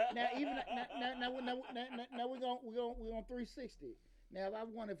 Now even now we're gonna 360. Now if I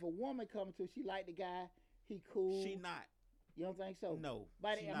wanted if a woman coming to, she like the guy, he cool. She not. You don't think so? No.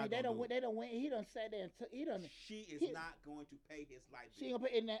 But she I not mean, they gonna don't. do it. They don't win. He done sat there and he done. She is he- not going to pay his light She bill. ain't gonna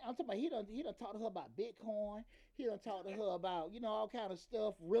put in that. I'm talking about he done talked to her about Bitcoin. He done talked to her about all kind of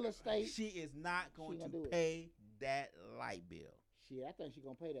stuff, real estate. She is not going gonna do to it. pay that light bill. Shit, I think she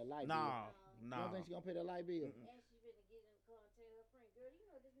gonna pay that light No, bill. You no. don't think she gonna pay that light bill? Mm-mm. And she finna get in the car and tell her friend, girl, you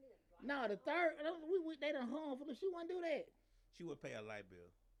know this nigga. No, the third. They done hung for the. She wouldn't do that. She would pay a light bill.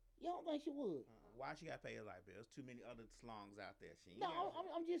 You don't think she would? Why she got to pay a light bill? There's too many other slongs out there. She ain't No, gotta-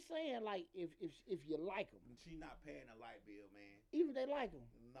 I'm just saying, like, if you like them, She not paying a light bill, man. even if they like them.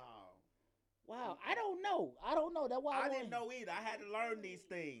 No. Wow, I don't know. That's why I didn't know either. I had to learn these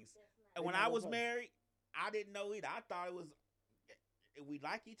things. And when They I not was gonna pay. married, I didn't know either. I thought it was, if we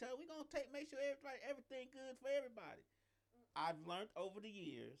like each other, we gonna make sure everything good for everybody. I've learned over the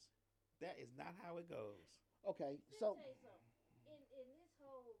years that is not how it goes. Okay, Let me so. tell you something. In this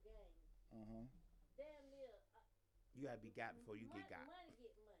whole game, Uh-huh. damn near You gotta be got before you get got. Money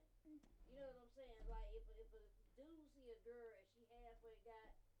get money. You know what I'm saying? Like if a dude see a girl and she halfway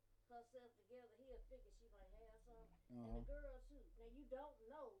got herself together, he'll figure she might have some. And Uh-huh. the girl too. Now you don't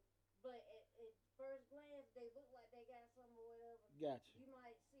know, but at first glance they look like they got some or whatever. Gotcha. You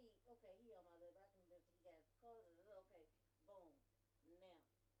might see, okay, he on my lip. I can lift. He got cars. Okay, boom.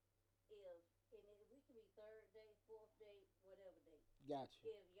 Now, if we can be third date, fourth date, whatever date. Gotcha.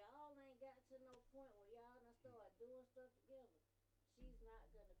 If y'all ain't got to no point where y'all done start doing stuff together, she's not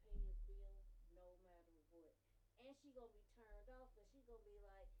gonna pay his bill no matter what. And she gonna be turned off because she gonna be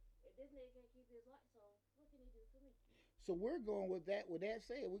like, if this nigga can't keep his lights on, what can he do for me? So we're going with that. With that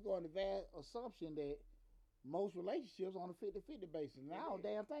said, we're going to that assumption that most relationships on a 50-50 basis. And I don't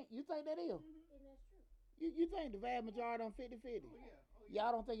damn think you think that is. And that's true. You think the vast majority on 50-50?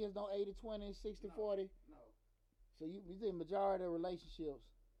 Y'all don't think it's no 80-20, 60-40? No. So you think majority of relationships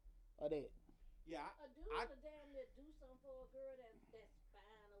are that? Yeah. A dude will damn near do something for a girl that's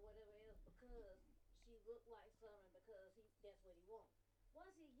fine or whatever else because she look like something because that's what he wants.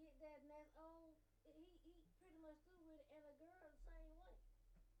 Once he get that and that's old, he pretty much through with it, and a girl the same way.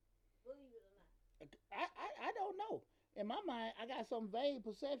 Believe it or not. I don't know. In my mind, I got some vague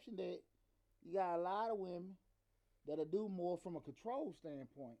perception that you got a lot of women that'll do more from a control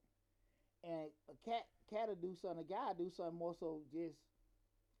standpoint, and a cat'll do something, a guy do something more so just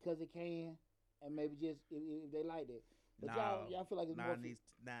because it can, and maybe just if they like that. But y'all feel like it's more. These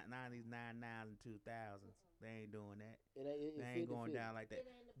 90s, 99s, and 2000s. They ain't doing that. It They ain't going down like that. It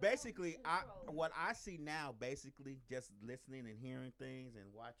ain't about Basically, control. what I see now, basically, just listening and hearing things and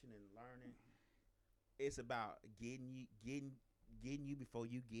watching and learning, it's about getting you before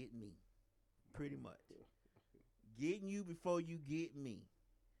you get me, pretty much. Getting you before you get me.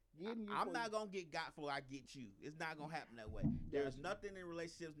 I'm not gonna get got before I get you. It's not gonna happen that way. There's nothing in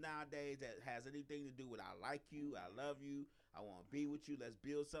relationships nowadays that has anything to do with I like you, I love you, I want to be with you. Let's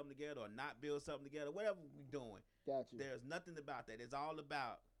build something together or not build something together. Whatever we're doing. Got you. There's nothing about that. It's all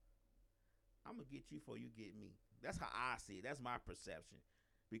about I'm gonna get you before you get me. That's how I see it. That's my perception,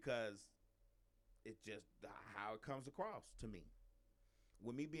 because it's just how it comes across to me.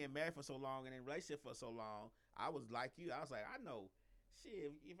 With me being married for so long and in a relationship for so long, I was like you. I was like, I know,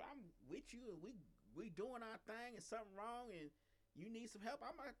 shit. If I'm with you and we doing our thing and something wrong and you need some help,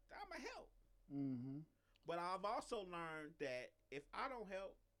 I'ma help. Mm-hmm. But I've also learned that if I don't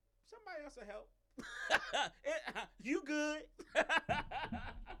help, somebody else will help. You good? But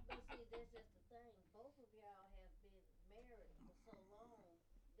see, that's just the thing. Both of y'all have been married for so long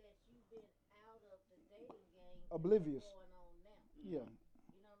that you've been out of the dating game. Oblivious. What's going on now. Yeah.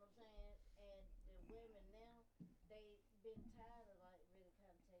 You know what I'm saying? And the women now, they've been tired of like really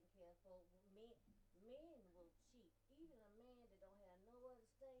kind of taking care of folks. Men will cheat. Even a man that don't have nowhere to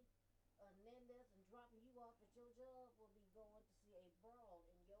stay, Nendez and dropping you off at your job will be going to see a brawl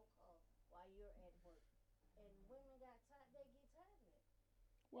in your car while you're at work. And women got tired. They get tired of that.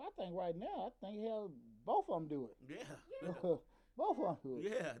 Well, I think right now, hell, both of them do it. Yeah. Both of them do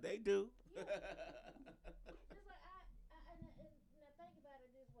it. Yeah, they do. Just like I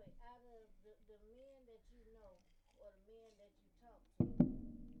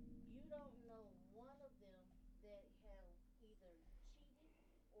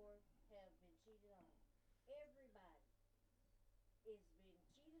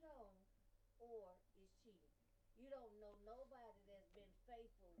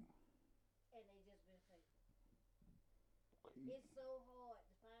it's so hard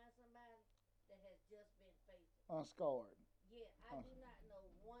to find somebody that has just been faithful. Unscarred. Yeah, I do not know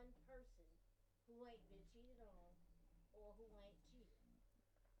one person who ain't been cheated on or who ain't cheated.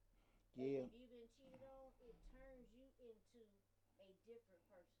 And Yeah. if you've been cheated on, it turns you into a different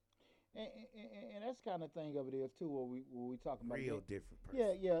person. And that's kind of thing of it is too. Where we talking about Real that. different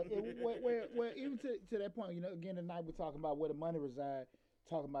person. Yeah. Where even to that point, again tonight we're talking about where the money resides.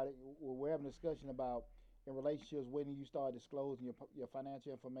 Talking about it, we're having a discussion about in relationships when you start disclosing your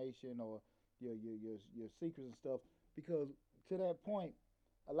financial information or your secrets and stuff. Because to that point,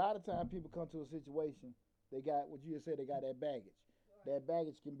 a lot of time people come to a situation they got what you just said they got that baggage. Right. That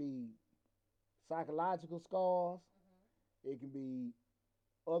baggage can be psychological scars. Mm-hmm. It can be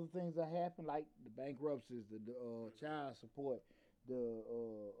other things that happen, like the bankruptcies, the child support, the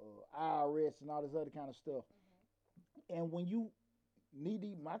IRS, and all this other kind of stuff. Mm-hmm. And when you knee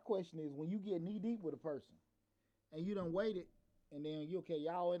deep, my question is, when you get knee deep with a person, and you done waited, and then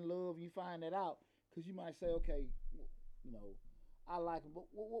y'all in love, you find that out, because you might say, okay, you know, I like him, but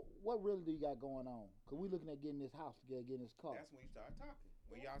what really do you got going on? Because we looking at getting this house together, getting this car. That's when you start talking.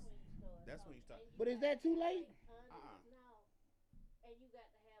 That's when you start. But is that too late? No. And you got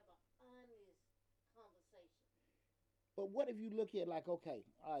to have an honest conversation. But what if you look at like, okay,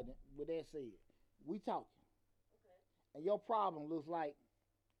 all right, with that said, we talking, Okay. and your problem looks like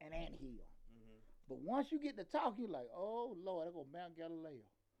an anthill. Mm-hmm. But once you get to talking, you're like, oh Lord, I go Mount Galileo.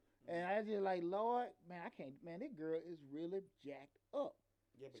 And I just like, Lord, man, I can't, man, this girl is really jacked up.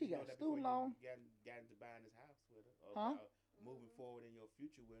 Yeah, but She you got know that student before loan. you got into buying this house with her, or Huh? moving forward in your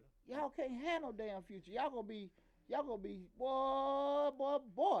future with her. Y'all can't have no damn future. Y'all gonna be,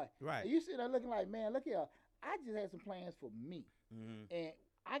 boy. Right. And you sitting there looking like, man, look here. I just had some plans for me. Mm-hmm. And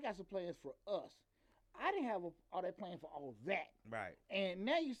I got some plans for us. I didn't have all that plan for all that. Right. And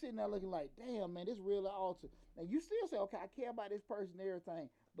now you sitting there looking like, damn, man, this really altered. And you still say, okay, I care about this person and everything.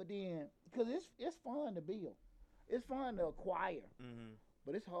 But then, because it's fun to build. It's fun to acquire. Mm-hmm.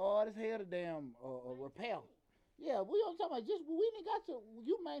 But it's hard as hell to damn repel. Yeah, we don't talk about we ain't got to,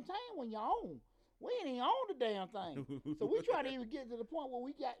 you maintain when you own. We ain't even own the damn thing. So we try to even get to the point where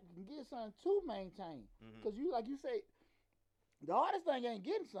we can get something to maintain. Because you, like you say, the hardest thing ain't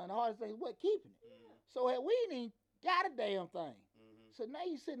getting something. The hardest thing is what? Keeping it. Yeah. So we ain't even got a damn thing. Mm-hmm. So now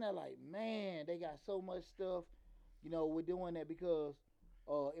you sitting there like, man, they got so much stuff. We're doing that because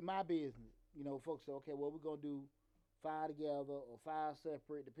in my business, folks say, okay, well, we're going to do 5 together or 5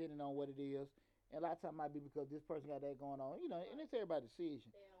 separate, depending on what it is. And a lot of times might be because this person got that going on, and it's everybody's decision.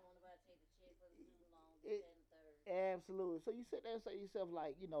 They don't want nobody to take the check for the student loan, this, that, and the third. Absolutely. So you sit there and say to yourself,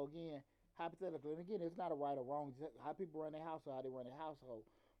 like, again, hypothetically, and again, it's not a right or wrong, just how people run their household, how they run their household.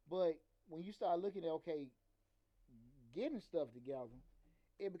 But when you start looking at, okay, getting stuff together,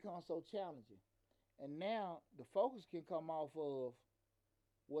 it becomes so challenging. And now the focus can come off of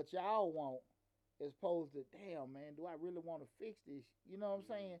what y'all want as opposed to, damn, man, do I really want to fix this? You know what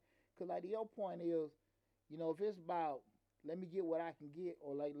I'm saying? Because, like, your point is, if it's about, let me get what I can get,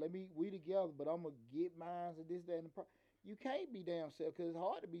 or, like, we together, but I'm going to get mine and this, that, and you can't be damn selfish, because it's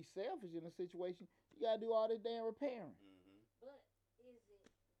hard to be selfish in a situation. You got to do all this damn repairing. Mm-hmm. But is it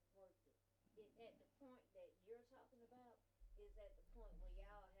worth it? At the point that you're talking about, is at the point where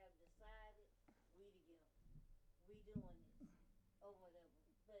y'all have decided we together, we doing this, or whatever.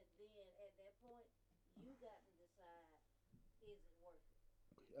 But then at that point, you got to decide, is it worth it?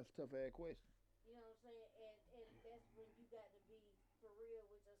 That's a tough ass question. You know what I'm saying? And that's when you got to be for real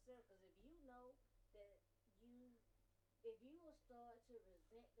with yourself. Because if you know that if you will start to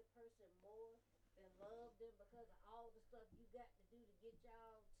resent the person more than love them because of all the stuff you got to do to get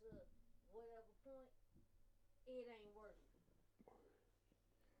y'all to whatever point, it ain't worth it.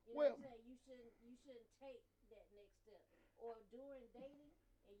 You know what I'm saying? You shouldn't take that next step. Or during dating,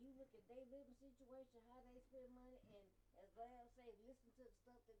 and you look at their living situation, how they spend money, and as Val say, listen to the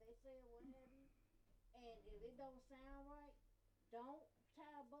stuff that they say or what have you. And if it don't sound right, don't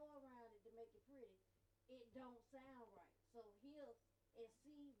tie a bow around it to make it pretty. It don't sound right. So hear and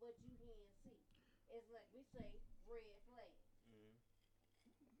see what you hear and see. It's like we say, red flag. Mm-hmm.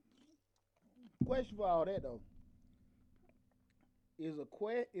 Question for all that, though. Is a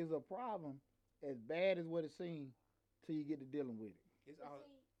problem as bad as what it seems till you get to dealing with it? It's But all.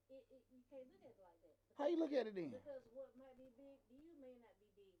 see, you can't look at it like that. How you look at it then? Because what might be big to you may not be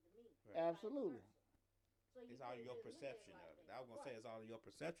big to me. Right. Absolutely. So you It's all can't your just look at perception like of it. that. I was gonna say Right. it's all your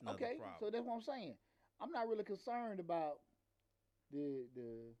perception Okay, of the problem. so that's what I'm saying. I'm not really concerned about the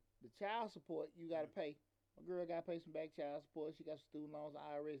child support you got to pay. My girl got to pay some back child support. She got student loans,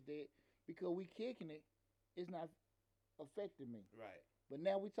 IRS debt. Because we kicking it, it's not affecting me. Right. But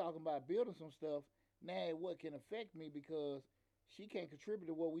now we talking about building some stuff. Now what can affect me because she can't contribute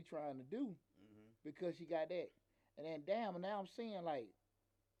to what we trying to do because she got that. And then damn, now I'm seeing like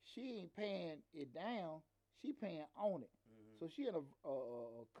she ain't paying it down, she paying on it. So she in a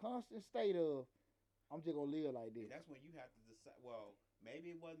constant state of I'm just gonna live like And this. that's when you have to decide. Well,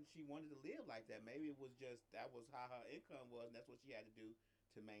 maybe it wasn't she wanted to live like that. Maybe it was just that was how her income was, and that's what she had to do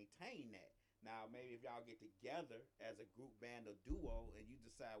to maintain that. Now, maybe if y'all get together as a group band or duo, and you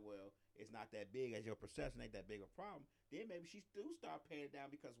decide, well, it's not that big as your perception ain't that big a problem, then maybe she do start paying it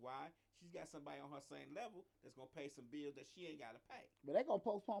down because why? She's got somebody on her same level that's gonna pay some bills that she ain't gotta pay. But they gonna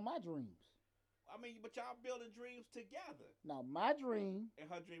postpone my dreams. I mean, but y'all building dreams together, Now my dream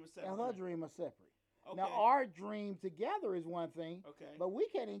and her dream is and separate. her dream are separate. Okay. Now our dream together is one thing, Okay. but we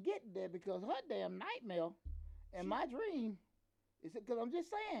can't even get there because her damn nightmare and my dream is because I'm just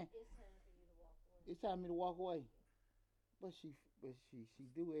saying It's time for you to walk away. it's time for me to walk away. But she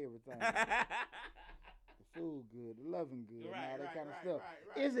do everything. The food good, the loving good, and all that kind of stuff.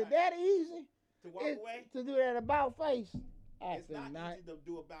 Is it that easy to walk away? to do that about face? I It's think not easy to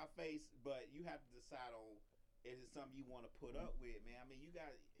do about face, but you have to decide on is it something you want to put up with, man. I mean, you got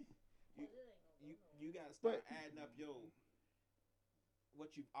you got to start adding up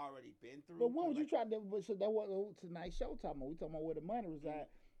what you've already been through. But when was you trying to? So that was tonight's show talking about. We talking about where the money reside.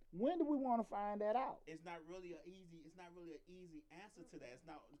 When do we want to find that out? It's not really an easy answer to that. It's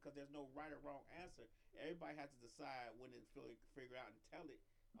not because there's no right or wrong answer. Everybody has to decide when to figure out and tell it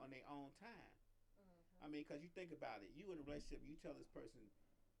on their own time. I mean, because you think about it, you in a relationship, you tell this person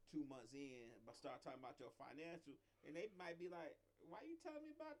 2 months in, but start talking about your financial, and they might be like, "Why you telling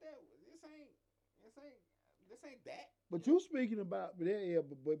me about that? This ain't that." But you speaking about, but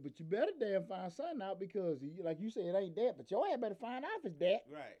you better damn find something out because, like you said, it ain't that. But your ass better find out if it's that.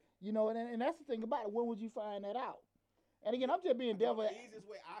 Right. You know, and that's the thing about it. When would you find that out? And again, I'm just being devil. The easiest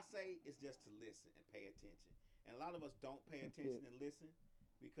way I say is just to listen and pay attention. And a lot of us don't pay attention and listen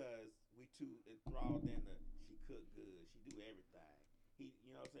because we too enthralled in the she cook good, she do everything. He,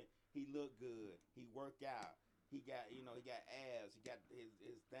 you know what I'm saying? He look good. He work out. He got abs. He got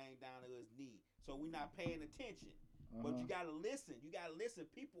his thing down to his knee. So we not paying attention. But you gotta listen. You gotta listen.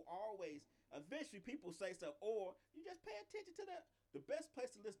 People always, eventually, people say stuff, or you just pay attention to the best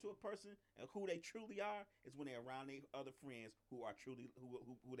place to listen to a person and who they truly are is when they're around their other friends who are truly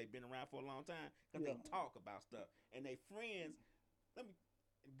who they've been around for a long time because they talk about stuff and they friends.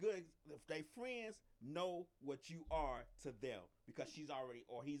 They friends know what you are to them because he's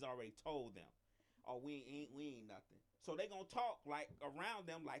already told them. Oh, we ain't nothing. So they gonna talk like around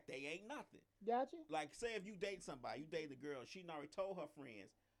them like they ain't nothing. Gotcha. Like say if you date somebody, you date a girl, she already told her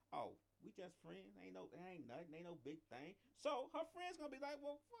friends, oh, we just friends, ain't nothing, ain't no big thing. So her friends gonna be like,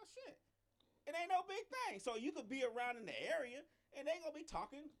 well shit, it ain't no big thing. So you could be around in the area and they gonna be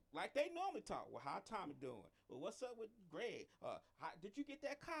talking like they normally talk. Well, how Tommy doing? Well, what's up with Greg? Did you get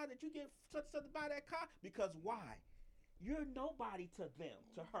that car? Did you get such to buy that car? Because why? You're nobody to them,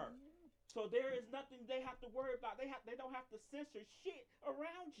 to her. So there is nothing they have to worry about. They don't have to censor shit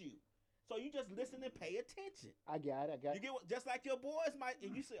around you. So you just listen and pay attention. I got it. You get just like your boys might,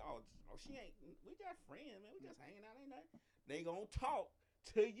 and you say, oh, she ain't. We just friends, man. We just hanging out, ain't nothing. They gonna talk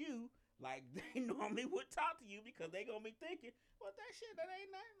to you like they normally would talk to you because they gonna be thinking, well, that shit that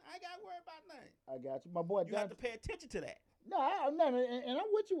ain't nothing. I ain't got to worry about nothing. I got you, my boy. You have to pay attention to that. No, and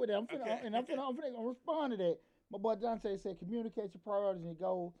I'm with you with that. I'm finna respond to that. My boy Dante said, communicate your priorities and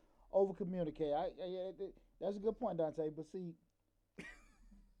goals. Over communicate. That's a good point, Dante. But see,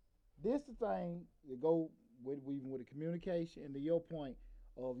 this the thing that go with even with the communication and to your point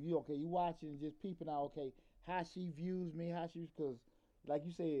of you watching and just peeping out how she views me, because like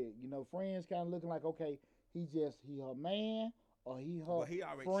you said, friends kind of looking like he her man or he her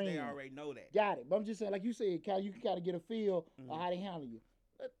friend. They already know that. Got it. But I'm just saying, like you said, you can kind of get a feel of how they handle you.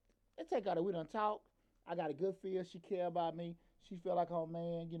 Let's take out that we done talk. I got a good feel. She care about me. She feel like her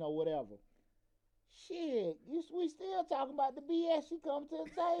man, whatever. Shit, we still talking about the BS she come to the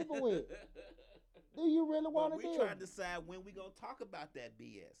table with. Do you really want to do it? We trying to decide when we gonna talk about that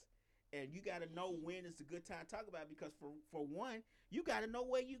BS. And you got to know when it's a good time to talk about it because for one, you got to know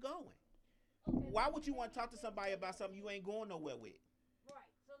where you going. Okay. Why would you want to talk to somebody about something you ain't going nowhere with?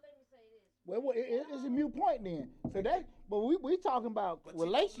 Right. So let me say this. Well, it's a mute point then. So but we talking about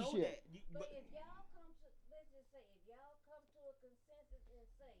relationship. But if y'all come to, let's just say, if y'all come to a consensus and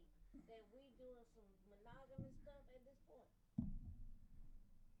say that we doing some monogamous stuff at this point,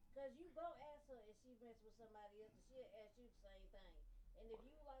 because you go ask her if she mess with somebody else, and she'll ask you the same thing. And if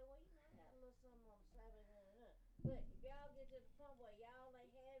you like, well, I got a little something on the side, but if y'all get to the point where y'all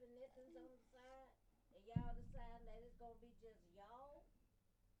ain't having nothing on the side, and y'all decide that it's gonna be just y'all,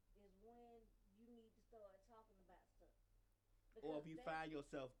 is when you need to or if you find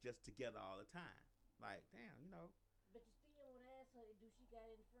yourself just together all the time. Like, damn, you know. But you still want to ask her, do she got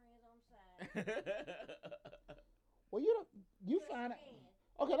any friends on the side? Well, you find out.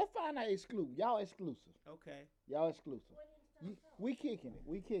 Okay, let's find out exclusive. Y'all exclusive. Okay. Y'all exclusive. Well, then it's time to talk. We kicking it.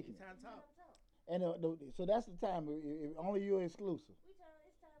 We kicking it. Time to talk. And so that's the time. If only you're exclusive. It's time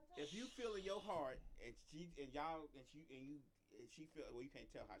to talk. If you feel in your heart, and she and y'all and she feel, well, you can't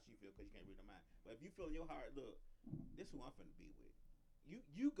tell how she feel because you can't read her mind. But if you feel in your heart, look, this is who I'm finna be with.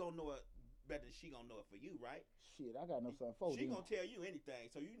 You gonna know it better than she gonna know it for you, right? Shit, I got no something for She you. gonna tell you anything,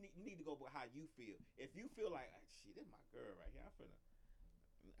 so you need to go with how you feel. If you feel like, shit, this is my girl right here, I'm finna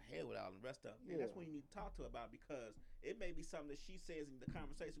hell with all the rest of them. Yeah. And that's when you need to talk to her about, because it may be something that she says in the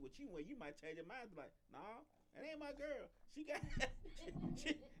conversation with you where you might change your mind. Be like, nah, that ain't my girl. She got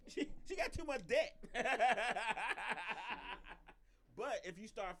she got too much debt. But if you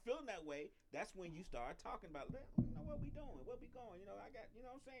start feeling that way, that's when you start talking about, you know, what we doing, where we going. You know, I got, you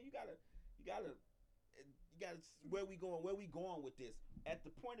know what I'm saying? You gotta where we going with this. At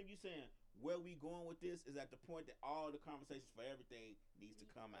the point of you saying where we going with this is at the point that all the conversations for everything needs to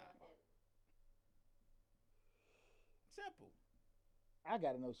come out. Simple. I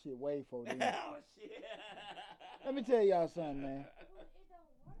gotta know shit way for them. Oh shit. Let me tell y'all something, man. Well, it don't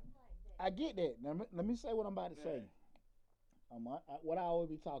work like that. I get that. Now, let me say what I'm about to say. What I always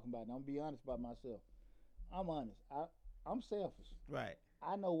be talking about, and I'm gonna be honest about myself. I'm honest. I'm selfish. Right.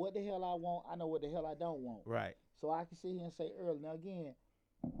 I know what the hell I want. I know what the hell I don't want. Right. So I can sit here and say early. Now again,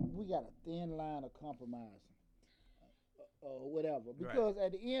 we got a thin line of compromising, or whatever. Because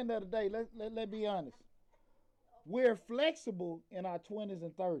at the end of the day, let's be honest. We're flexible in our 20s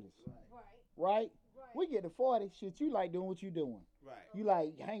and 30s. Right. Right? We get to 40, shit, you like doing what you doing. Right. You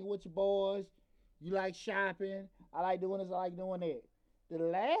like hanging with your boys. You like shopping. I like doing this. I like doing that. The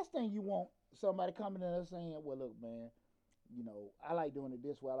last thing you want somebody coming in and saying, well, look, man, you know, I like doing it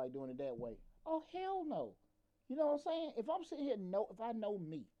this way. I like doing it that way. Oh, hell no. You know what I'm saying? If I'm sitting here, if I know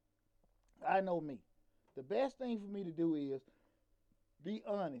me, the best thing for me to do is be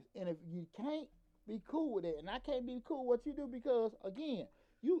honest. And if you can't be cool with it, and I can't be cool with what you do, because, again,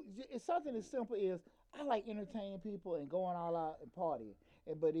 it's something as simple as I like entertaining people and going all out and partying.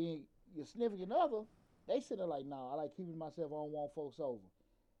 But then your significant other, they sit there like, nah, I like keeping myself, I don't want folks over.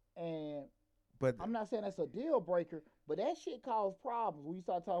 And But I'm not saying that's a deal breaker, but that shit cause problems when you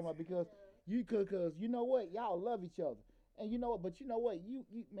start talking about, because you know what, y'all love each other, and you know what, but you know what, you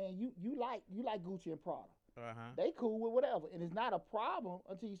like Gucci and Prada. They cool with whatever, and it's not a problem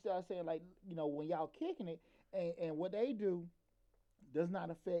until you start saying, like, you know, when y'all kicking it, and what they do does not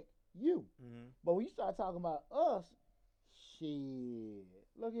affect you. But when you start talking about us, shit,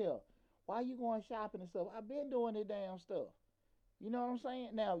 look here, why you going shopping and stuff? I've been doing the damn stuff. You know what I'm saying?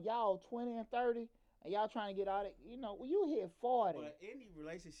 Now y'all 20 and 30, and y'all trying to get out of, you know, when you hit 40. But any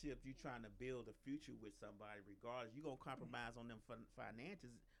relationship you trying to build a future with somebody, regardless, you gonna compromise on them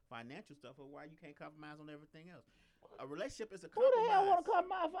financial stuff, or why you can't compromise on everything else? A relationship is a compromise. Who the hell want to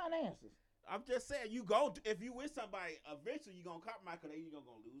compromise finances? I'm just saying, if you with somebody, eventually you gonna compromise, because they either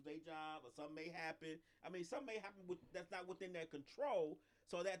gonna lose their job or something may happen. I mean, something may happen that's not within their control.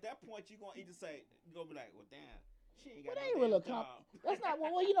 So that at that point you gonna either say, you gonna be like, well, damn. She ain't got no really job. That's not,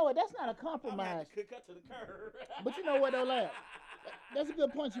 well, you know what? That's not a compromise. I'm cut to the curb. But you know what, though, lad? That's a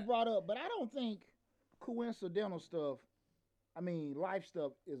good point you brought up. But I don't think coincidental stuff, life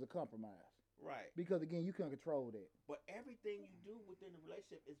stuff, is a compromise. Right. Because, again, you can't control that. But everything you do within a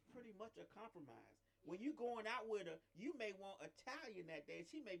relationship is pretty much a compromise. When you going out with her, you may want Italian that day.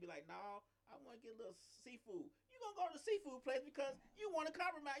 She may be like, no, I want to get a little seafood. You going to go to the seafood place because you want to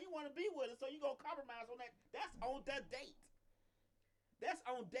compromise. You want to be with her, so you going to compromise on that. That's on the date. That's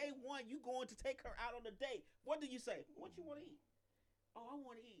on day one. You going to take her out on the date. What do you say? What you want to eat? Oh, I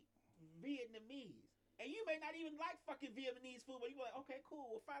want to eat Vietnamese. And you may not even like fucking Vietnamese food, but you go like, okay, cool,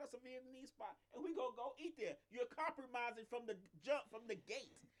 we'll find us a Vietnamese spot, and we go eat there. You're compromising from the jump, from the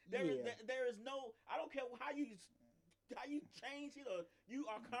gate. There is no, I don't care how you change it, or you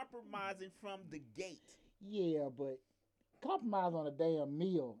are compromising from the gate. Yeah, but compromise on a damn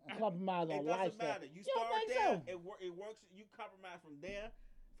meal and compromise on lifestyle. It doesn't matter. You start there. So? It works. You compromise from there,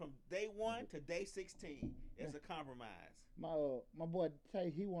 from day 1 to day 16. It's a compromise. My boy Tay,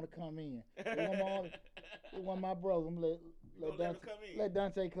 he want to come in. He want my brother. Let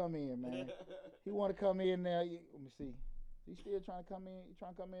Dante come in, man. He want to come in now. Let me see. He still trying to come in? You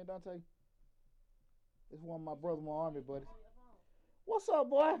trying to come in, Dante? This is one of my brother, my army buddies. What's up,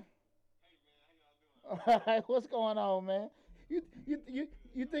 boy? Hey man, how y'all doing? What's going on, man? You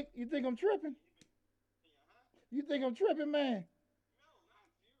think I'm tripping? You think I'm tripping, man? No, not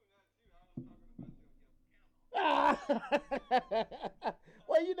you. I was talking about your piano.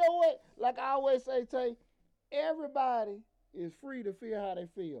 Well, you know what? Like I always say, Tay, everybody is free to feel how they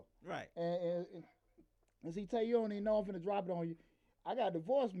feel. Right. And see, Tay, you don't even know I'm finna drop it on you. I got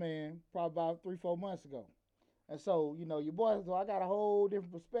divorced, man, probably about 3, 4 months ago. And so, your boy, so I got a whole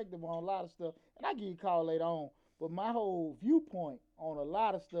different perspective on a lot of stuff. And I give you a call later on. But my whole viewpoint on a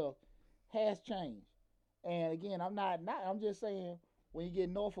lot of stuff has changed. And again, I'm just saying when you get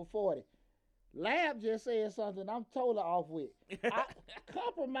north of 40. Lab just said something I'm totally off with.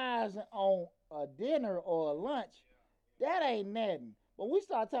 Compromising on a dinner or a lunch, that ain't nothing. But we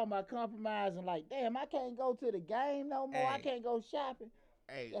start talking about compromising like, damn, I can't go to the game no more. I Hey. can't go shopping.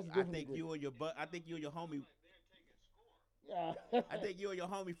 Hey, That's a I different think degree. I think you and your homie. Yeah. I think you and your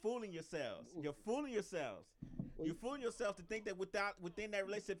homie fooling yourselves. You're fooling yourselves. You're fooling yourselves to think that within that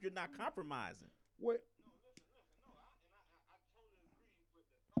relationship you're not compromising. What? I totally agree with the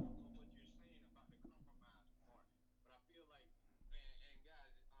thought of what you're saying about the compromise part. But I feel like, and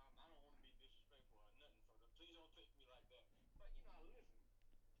guys, I don't want to be disrespectful or nothing, so please don't take me like that. But listen.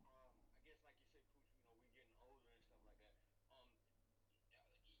 I guess like you say, Pooch, we're getting older and stuff like that.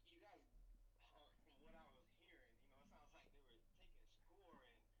 You guys, from what I was hearing, it sounds like they were taking score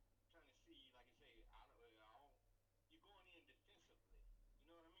and trying to see, like you say, you're going in defensively. You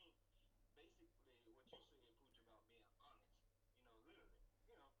know what I mean? Basically, what you said, Pooch, about being honest. Literally.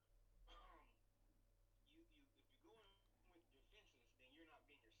 If you're going with defenses, then you're not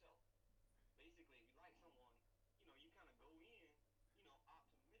being yourself. Basically, if you like someone, you kind of go in,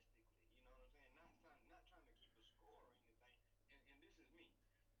 optimistically. You know what I'm saying? Not trying to keep a score or anything. And this is me.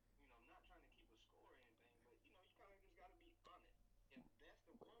 I'm not trying to keep a score or anything, but you kind of just got to be honest. If that's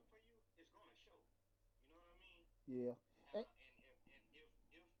the one for you, it's gonna show. You know what I mean? Yeah. And if you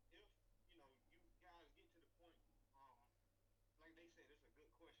guys get to the point, like they said, it's a good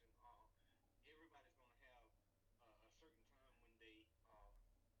question. Everybody's gonna have a certain time when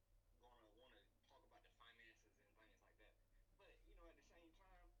they gonna want to talk about the finances and things like that. But at the same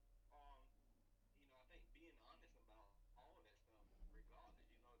time, I think being honest about all that stuff,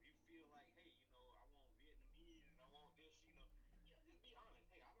 regardless, if you feel like, hey, I want Vietnamese and I want this, just be honest.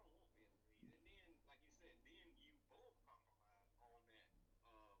 Hey, I don't want Vietnamese. And then, like you said, then you both compromise on that,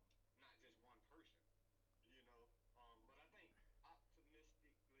 not just one person, But I think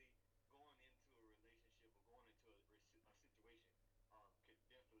optimistically going into a relationship or going into a situation could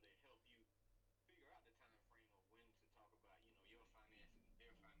definitely help you figure out the time frame of when to talk about, your finances and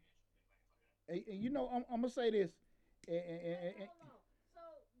their finances and things like that. I'm gonna say this. Wait, hold on. So,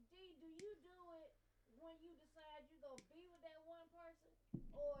 D, do you do it when you decide you're gonna be with that one person,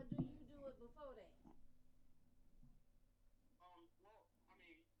 or do you do it before that? Well, I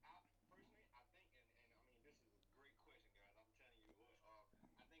mean, personally, I think, and I mean, this is a great question, guys. I'm telling you what,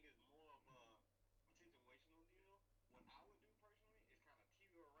 I think it's more of a situational deal. What I would do personally is kind of teeter around it.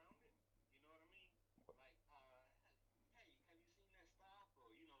 You know what I mean? Like, hey, have you seen that stock? Or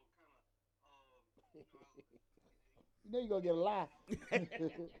kind of, You're gonna get a lie.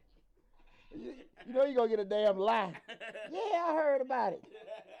 You're gonna get a damn lie. Yeah, I heard about it.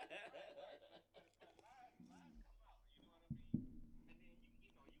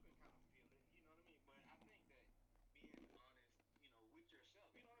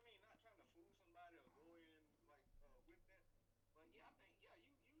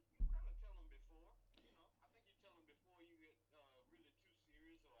 before you get really too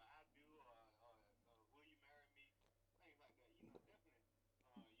serious, or I do, or will you marry me, things like that.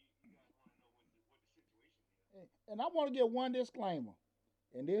 Definitely, you guys want to know what the situation is. And I want to give one disclaimer,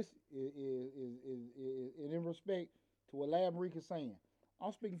 and this is in respect to what Lab Marika saying.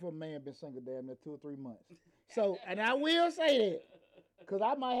 I'm speaking for a man been single damn near 2 or 3 months. So, and I will say that, because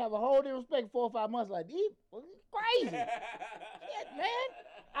I might have a whole different respect 4 or 5 months. Like, these crazy. Shit, man.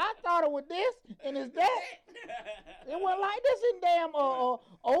 I thought it was this, and it's that. It wasn't like this in damn 02, 03.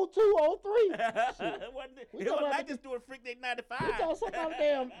 It wasn't like this doing Freak Day 95. We talking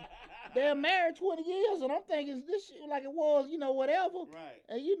something damn married 20 years, and I'm thinking this shit like it was, whatever. Right.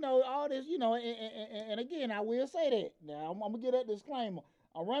 And all this, and again, I will say that. Now, I'm going to get that disclaimer.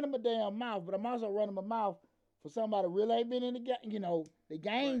 I'm running my damn mouth, but I'm also running my mouth for somebody who really ain't been in the game, the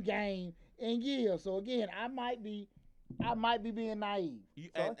game in years. So again, I might be being naive.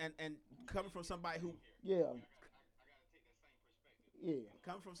 And coming from somebody who yeah. I gotta take that same perspective. Yeah.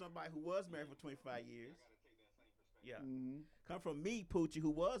 Coming from somebody who was married for 25 years. I gotta take that same perspective. Yeah. Mm-hmm. Come from me, Poochie, who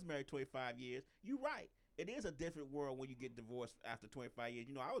was married 25 years. You're right. It is a different world when you get divorced after 25 years.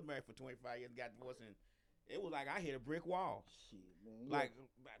 I was married for 25 years, got divorced it was like I hit a brick wall. Shit, man. Like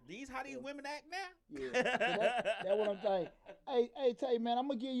how these women act now? Yeah. So that's what I'm saying. Hey, Tay, man, I'm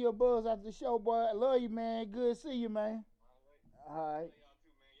gonna give you a buzz after the show, boy. I love you, man. Good to see you, man. All right. Y'all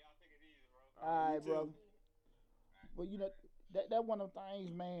too, man. Y'all take it easy, bro. All right, too. brother. But you know that one of them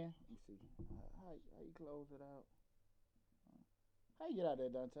things, man. Let me see. How you close it out? How you get out there,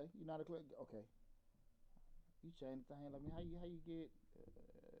 Dante? You know how to click? Okay. You change the thing. Let me. How you get?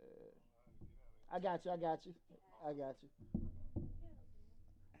 I got you.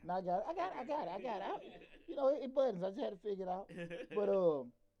 No, I got it. You know, it buttons. I just had to figure it out. But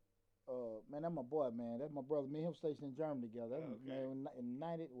man, that's my boy, man. That's my brother. Me and him stationed in Germany together. Man, in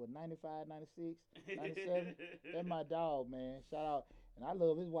 95, 96, 97. That's my dog, man. Shout out. And I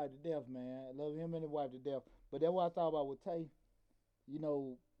love his wife to death, man. I love him and his wife to death. But that's what I thought about with Tay. You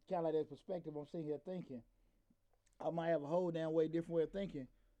know, kind of like that perspective. I'm sitting here thinking, I might have a whole damn different way of thinking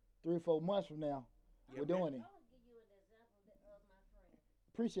 3 or 4 months from now. We're doing it. I would give you an example of my friend.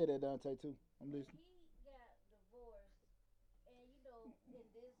 Appreciate that, Dante, too. I'm listening. He got divorced, and you know, in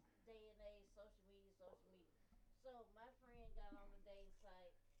this day and age, social media. So my friend got on the dating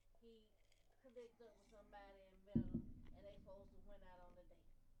site. He connected up with somebody and met them, and they supposed to went out on the date.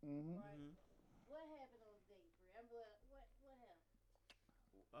 Mm-hmm. Right? What happened on the date, friend? What happened?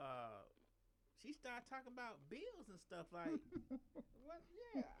 She started talking about bills and stuff like. What?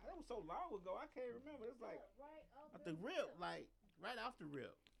 Yeah, that was so long ago. I can't remember. It's like Right off the rip, like right off the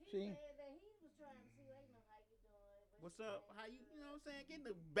rip. He said that he was trying to see, like, how you doing. But What's up? How you know what I'm saying? Getting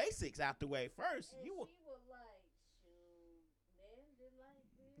the basics out the way first. And You were she was like, shoot, man, the light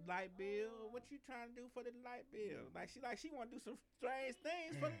bill. light bill. What you trying to do for the light bill? Like she want to do some strange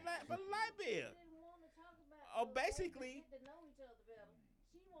things for the light bill. She didn't want to talk about. Oh, so basically- they get to know each other better.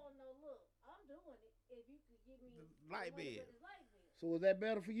 She want to know, look, I'm doing it. If you could give me The light money bill. for this light bill. So was that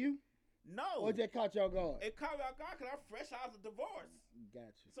better for you? No, Or that caught y'all guard? it caught me off guard because I'm fresh out of divorce.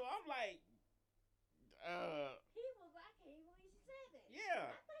 Gotcha. So I'm like, He was like, I can't believe she said that. yeah.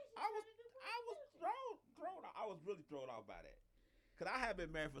 I think she I was thrown off. I was really thrown off by that. Cause I have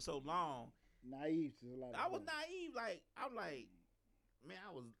been married for so long. Naive to a lot of I was things. naive. Like I'm like, man,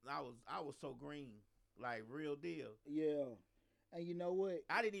 I was so green, like real deal. Yeah. And you know what?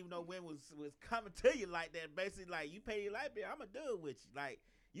 I didn't even know when was coming to you like that. Basically, like you pay your light bill, I'ma do it with you. Like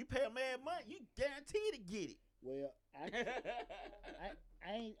you pay a man money, you guaranteed to get it. Well, I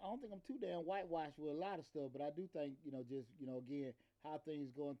don't think I'm too damn whitewashed with a lot of stuff, but I do think, just, again, how things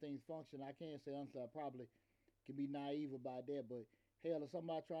go and things function. I can't say honestly, I probably can be naive about that, but hell, if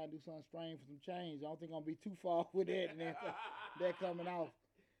somebody try and do something strange for some change, I don't think I'm gonna be too far with that and that coming off.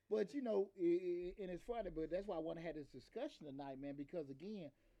 But and it's funny, but that's why I want to have this discussion tonight, man, because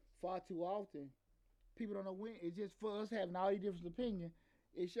again, far too often, people don't know when. It's just for us having all these different opinions.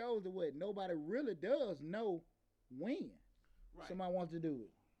 It shows that what nobody really does know when Right. somebody wants to do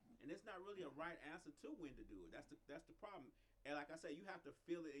it. And it's not really a right answer to when to do it. That's the problem. And like I say, you have to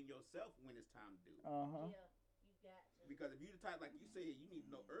feel it in yourself when it's time to do it. Uh-huh. Yeah, you got to. Because if you the type like you said, you need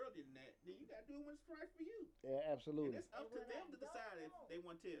to know earlier than that, then you gotta do it when it's right for you. Yeah, And absolutely. it's up to them to decide if they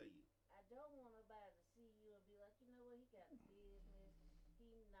want to tell you. I don't want nobody to see you and be like, you know what, he got business,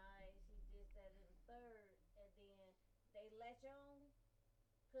 he nice, he this, that, and the third, and then they let you on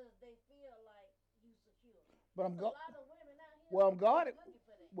because they feel like you secure. But I'm A go. lot of women out here Well, I'm guarded. looking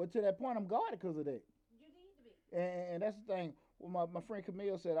for that. Well, to that point, I'm guarded because of that. You need to be. And that's the thing. Well, my friend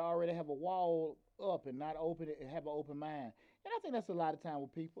Camille said I already have a wall up and not open it and have an open mind. And I think that's a lot of time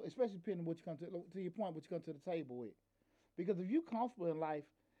with people, especially depending on what you come to your point, what you come to the table with. Because if you comfortable in life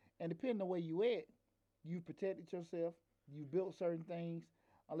and depending on where you at, you protected yourself, you built certain things,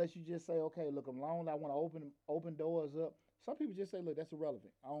 unless you just say, okay, look, I'm lonely, I want to open doors up. Some people just say, look, that's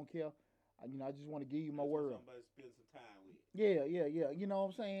irrelevant. I don't care. I just want to give you my That's world. Somebody spend some time with. Yeah. You know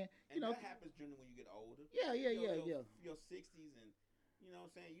what I'm saying? And that happens generally when you get older. Yeah. Your 60s and you know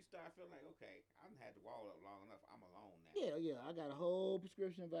what I'm saying, you start feeling like, okay, I've had the wall up long enough. I'm alone now. Yeah. I got a whole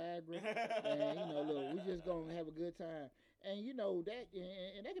prescription of Viagra, and look, we just gonna have a good time. And that,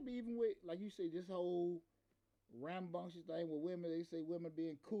 and that could be even with, like you say, this whole rambunctious thing with women. They say women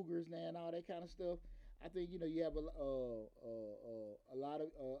being cougars now and all that kind of stuff. I think you have a lot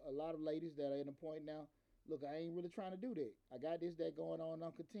of ladies that are in a point now. Look, I ain't really trying to do that. I got this, that going on.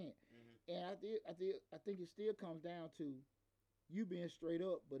 I'm content. Mm-hmm. And I think it still comes down to you being straight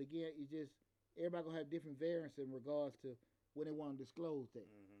up. But again, it's just everybody gonna have different variants in regards to when they want to disclose that.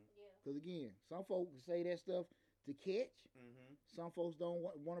 Mm-hmm. Yeah. Because again, some folks say that stuff to catch. Mm-hmm. Some folks don't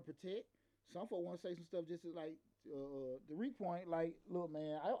want to protect. Some folks want to say some stuff just to, like the repoint. Like, look,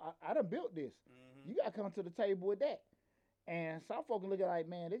 man, I done built this. Mm-hmm. You gotta come to the table with that. And some folks look at it like,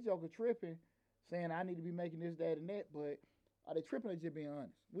 man, this joker tripping. saying I need to be making this, that, and that, but are they tripping or just being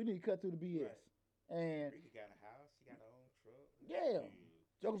honest? We need to cut through the BS. Right. And Rika got a house. She got her own truck. yeah,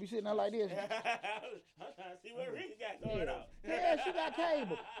 Joker be sitting there like this. I'm trying to see what Rika got going on. Yeah, she got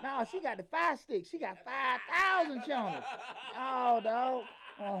cable. No, she got the Fire Stick. She got 5,000 channels. Oh, dog.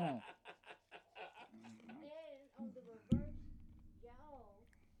 Uh-huh. And on the reverse, y'all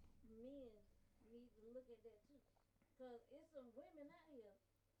men need to look at that too. Because it's some women out here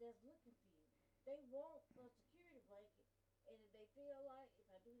that's looking for you. They want a security blanket. And if they feel like, if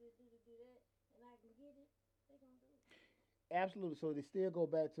I do this, do that, and I can get it, they going to do it. Absolutely. So they still go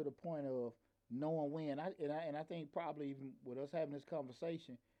back to the point of knowing when. And I think probably even with us having this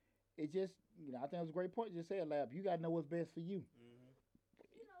conversation, it just, I think it was a great point you just said, Lab. You got to know what's best for you. Mm-hmm.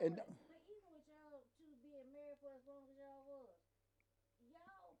 You know And what? But even with y'all two being married for as long as y'all was,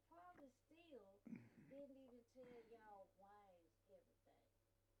 y'all probably still didn't even tell y'all wives everything.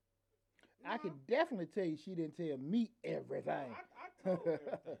 I can definitely tell you she didn't tell me everything. I told her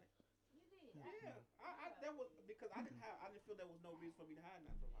everything. You did. Yeah, that was because I didn't feel there was no reason for me to hide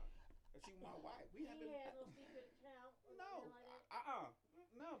nothing from her. And she was my wife. We She have been. had no secret account. Or No, nothing like that.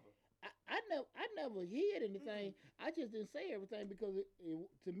 never. I never hid anything. I just didn't say everything because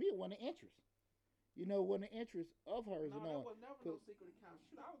to me it wasn't an interest. It wasn't an interest of hers. No, there was never no secret account.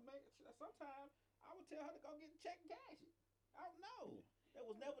 Shoot, I would make. Sometimes I would tell her to go get the check and cash it. I don't know. There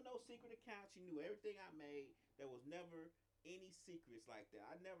was never no secret account. She knew everything I made. There was never any secrets like that.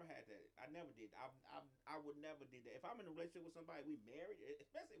 I never had that. I never did. I would never did that. If I'm in a relationship with somebody, we married,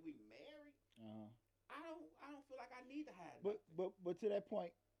 especially if we married. I don't feel like I need to hide. But to that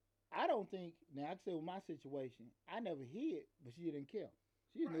point, I don't think. Now I can say with my situation, I never hid, but she didn't care.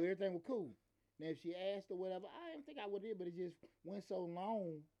 She just knew everything was cool. Now if she asked or whatever, I didn't think I would have, but it just went so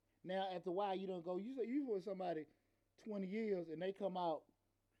long. Now after a while, you don't go. You say you with somebody 20 years and they come out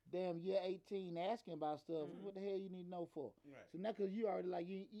damn year 18 asking about stuff. What the hell you need to know for? Right. So now because you already like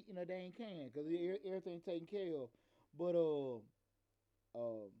you eating a dang can because everything taken care of. But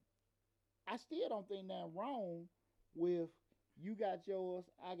I still don't think nothing wrong with you got yours,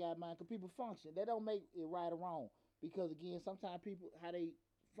 I got mine. Cause people function. That don't make it right or wrong. Because again, sometimes people how they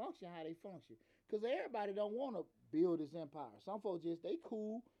function. Cause everybody don't want to build this empire. Some folks just they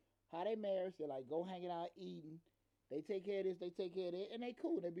cool. How they married, they like go hanging out eating. They take care of this, they take care of that, and they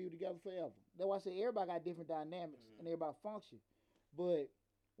cool. They be together forever. That's why I say everybody got different dynamics and everybody function. But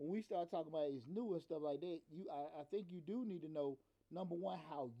when we start talking about it's new and stuff like that, I think you do need to know number one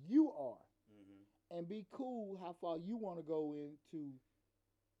how you are. And be cool how far you want to go into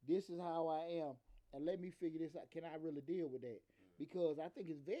this is how I am and let me figure this out. Can I really deal with that? Because I think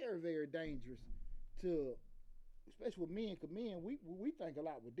it's very, very dangerous to, especially with men, because men, we think a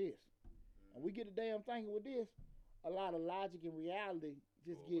lot with this. And we get a damn thinking with this, a lot of logic and reality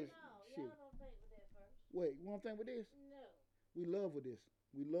just gets No, shit. y'all don't think with that first. Wait, you want to think with this? No. We love with this.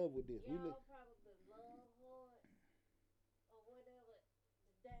 We love with this. Y'all probably love hard or whatever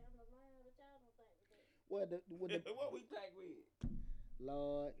down the line, but y'all don't think with that. What we think with?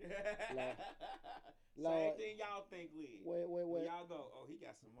 Lord. Same thing y'all think with. Wait. When y'all go, oh, he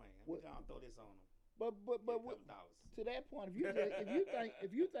got some money. Y'all throw this on him. But $2,000. To that point, if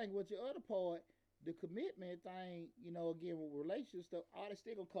you think with your other part, the commitment thing, again with relationship stuff, all that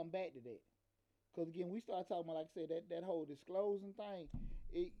still gonna come back to that. Cause again, we start talking about, like I said, that whole disclosing thing.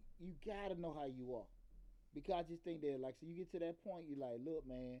 You gotta know how you are, because I just think that, like, so you get to that point, you like, look,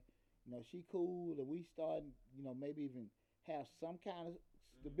 man, she cool, and we start, maybe even have some kind of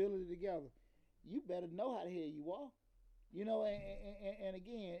stability together. You better know how the hell you are. And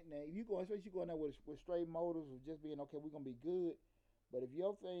again, now if especially you going there with straight motives of just being okay, we're gonna be good. But if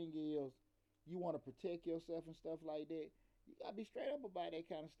your thing is you want to protect yourself and stuff like that, you gotta be straight up about that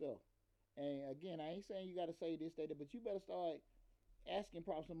kind of stuff. And again, I ain't saying you gotta say this, that, but you better start asking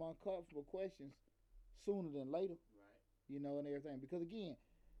probably some uncomfortable questions sooner than later. Right. And everything. Because again,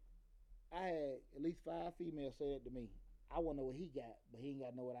 I had at least 5 females say that to me. I want to know what he got, but he ain't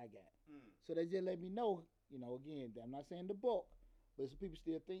got to know what I got. So they just let me know, again, I'm not saying the bulk, but some people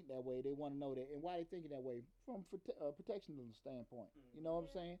still think that way. They want to know that. And why they thinking that way? From protection standpoint. You know what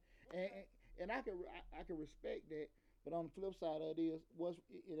I'm saying? And I can respect that. But on the flip side of it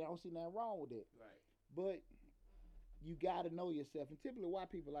I don't see nothing wrong with it. Right. But you got to know yourself. And typically why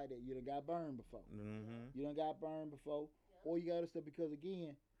people like that, you done got burned before. Mm-hmm. You done got burned before. Yeah. Or you got other stuff because,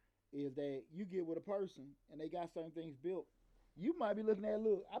 again, is that you get with a person and they got certain things built. You might be looking at,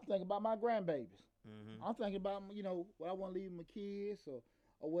 look, I'm thinking about my grandbabies. Mm-hmm. I'm thinking about, what I want to leave my kids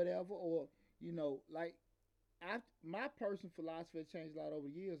or whatever. Or, like, my personal philosophy has changed a lot over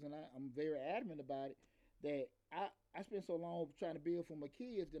the years, and I'm very adamant about it, that I spend so long trying to build for my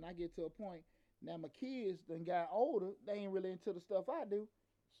kids, then I get to a point Now my kids done got older. They ain't really into the stuff I do.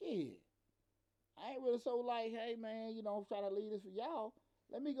 Shit, I ain't really so like, hey man, I'm trying to lead this for y'all.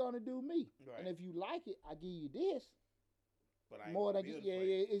 Let me go and do me. Right. And if you like it, I give you this. But I ain't More gonna than build yeah, for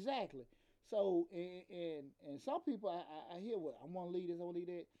you. yeah, exactly. So and some people I hear what I want to lead this, I want to lead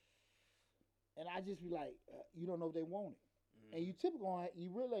that, and I just be like, you don't know if they want it. And you typically you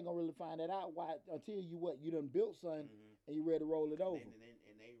really ain't gonna really find that out why until you done built something and you ready to roll it over.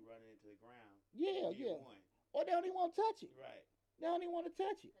 And they running into the ground. Yeah, year yeah. one. Or they don't even want to touch it. Right. They don't even want to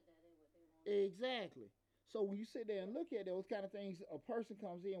touch it. 'Cause that ain't what they want. Exactly. So when you sit there and look at those kind of things, a person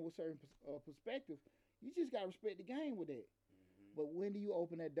comes in with certain perspective. You just gotta respect the game with that. But when do you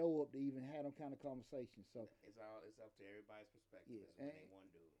open that door up to even have them kind of conversations? So it's up to everybody's perspective. Yeah, That's when they want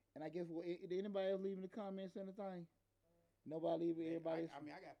to do it. and I guess did anybody else leaving the comments anything? Nobody leaving. Everybody. I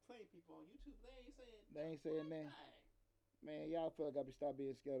mean, I got plenty of people on YouTube. They ain't saying that. Man, y'all feel like I be stop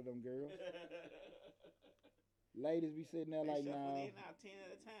being scared of them girls. Ladies be sitting there like, Except nah. for they not 10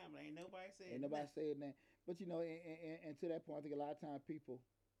 at a time. Ain't nobody saying. Ain't nobody nothing. saying that. But and to that point, I think a lot of times people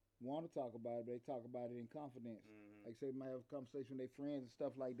want to talk about it, but they talk about it in confidence. Like say, they might have a conversation with their friends and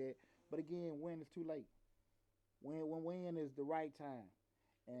stuff like that. But again, when it's too late. When is the right time?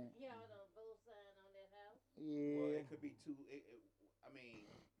 And Y'all done both signed on that house. yeah, Well, it could be too. I mean,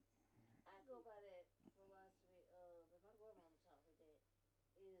 I go by that philosophy of, if my grandmama taught me that,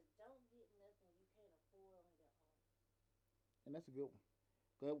 is don't get nothing you can't afford on your own. and that's a good one.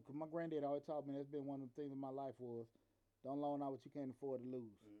 Cause my granddad always taught me that's been one of the things in my life was don't loan out what you can't afford to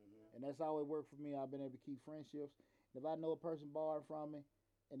lose. And that's always worked for me. I've been able to keep friendships. If I know a person borrowed from me,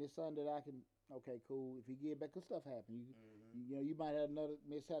 and it's something that I can, okay, cool. If he get back, cause stuff happen. You might have another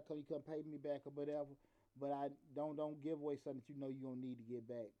mishap, come you come pay me back or whatever. But I don't give away something that you know you're gonna need to get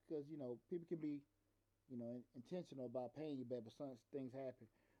back, cause people can be, intentional about paying you back, but some things happen.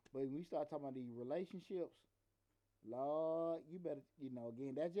 But when we start talking about these relationships, Lord, you better,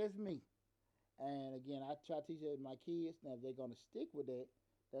 again, that's just me. And again, I try to teach it to my kids. Now, if they're gonna stick with that,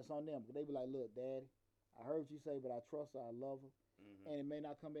 that's on them. Because they be like, look, Daddy, I heard you say, but I trust her, I love her. And it may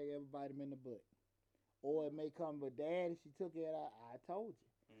not come back ever bite them in the butt. Or it may come, but Daddy, she took it out, I told you.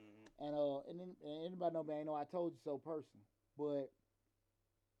 And then anybody know me, ain't no I told you so person. But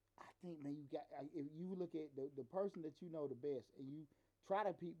I think, man, if you look at the person that you know the best and you try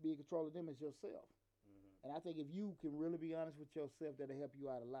to be in control of them as yourself. And I think if you can really be honest with yourself, that'll help you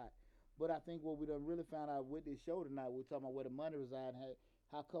out a lot. But I think what we done really found out with this show tonight, we're talking about where the money resides,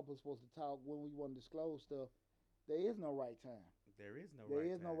 how couples supposed to talk when we want to disclose stuff. There is no right time. there is no There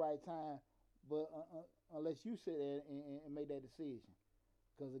right is time. no right time, but unless you sit there and make that decision.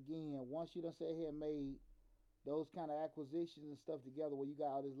 Because again, once you done sat here and made those kind of acquisitions and stuff together where you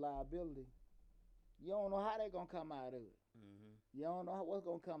got all this liability, you don't know how they're going to come out of it. You don't know what's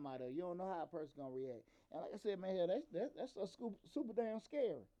going to come out of it. You don't know how a person's going to react. And like I said, man, that's super damn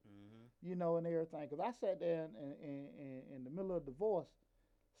scary. And everything. Because I sat there in the middle of divorce,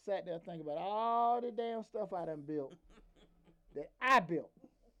 sat there thinking about all the damn stuff I done built that I built.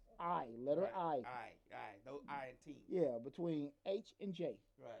 Letter I. No I and T. Yeah, between H and J.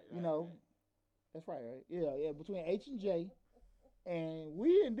 Right. That's right, right? Yeah, between H and J. And we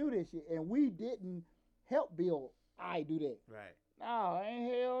didn't do this shit. And we didn't help Bill I do that. Right. No,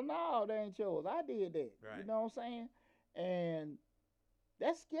 ain't hell no, they ain't yours. I did that. Right. You know what I'm saying? And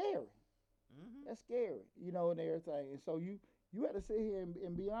that's scary. That's scary, and everything. And so you have to sit here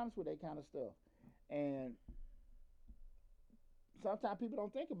and be honest with that kind of stuff. And sometimes people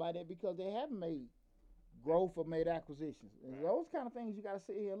don't think about that because they haven't made growth or made acquisitions. And those kind of things you got to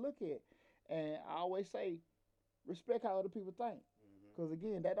sit here and look at. And I always say, respect how other people think. Because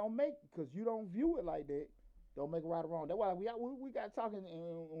again, that don't make, because you don't view it like that, don't make it right or wrong. That's why we got talking,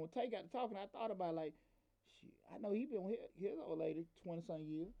 and when Tay got to talking, I thought about like, shit, I know he been with his old lady 20-some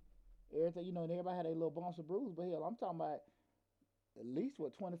years. Everything, and everybody had their little bumps and bruises, but hell, I'm talking about at least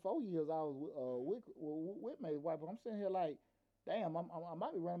 24 years I was with my wife. But I'm sitting here like, damn, I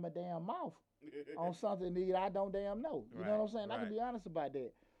might be running my damn mouth on something that I don't damn know. You know what I'm saying? Right. I can be honest about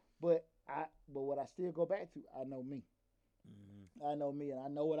that. But what I still go back to, I know me. I know me, and I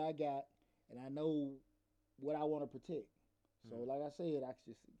know what I got, and I know what I want to protect. So like I said, I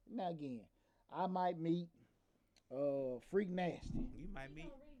just now again, I might meet Freak Nasty. You might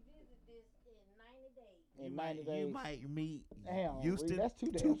meet. In 90 days. In 90 days. You might meet Damn, Houston that's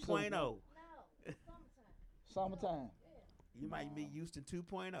too damn 2.0. No, summertime. Summertime. You might meet Houston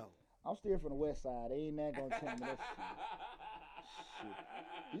 2.0. I'm still from the west side. They ain't that gonna tell me that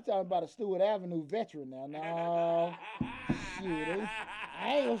You talking about a Stewart Avenue veteran now? No, shit.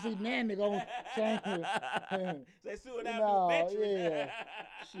 I ain't gonna see Nanny gonna change. Say Stewart You Avenue know, veteran. yeah.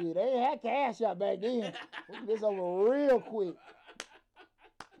 Shit, they ain't had cash out back then. We can get this over real quick.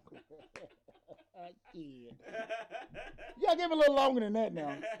 Shit. You gotta give me a little longer than that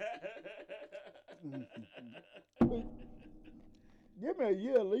now. Give me a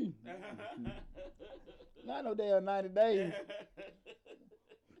year at least. Not no damn 90 days.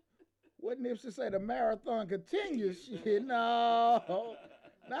 What Nipsey say? The marathon continues. Shit, no.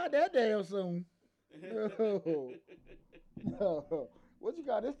 Not that damn soon. No. No. What you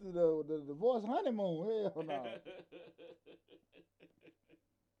got? This is the divorce honeymoon. Hell no.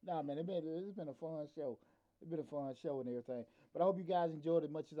 Nah, man, it's been a fun show. It's been a fun show and everything. But I hope you guys enjoyed it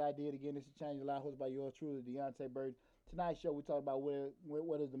as much as I did. Again, this is Change the Life, hosted by yours truly, Deontay Burton. Tonight's show, we talked about where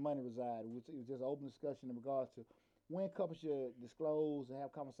does the money reside. It was just an open discussion in regards to when couples should disclose and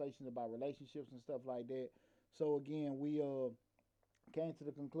have conversations about relationships and stuff like that. So again, we came to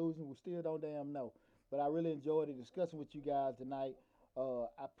the conclusion we still don't damn know. But I really enjoyed it discussing with you guys tonight. I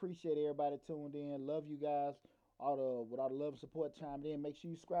appreciate everybody tuned in. Love you guys. With all the love and support chimed in. Make sure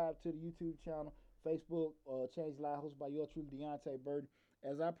you subscribe to the YouTube channel, Facebook, Change the Life, hosted by yours truly, Deontay Burton.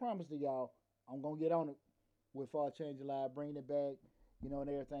 As I promised to y'all, I'm gonna get on it with Change the Life, bringing it back, and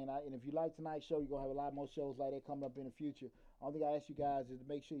everything. And if you like tonight's show, you're gonna have a lot more shows like that coming up in the future. Only thing I ask you guys is to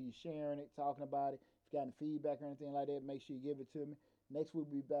make sure you're sharing it, talking about it. If you got any feedback or anything like that, make sure you give it to me. Next week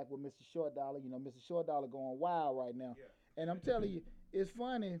we'll be back with Mr. Short Dollar. Mr. Short Dollar going wild right now. Yeah. And I'm telling you, it's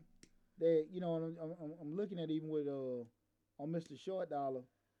funny that I'm looking at even with on Mr. Short Dollar,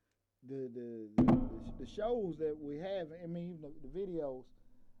 the shows that we have. I mean, even the videos.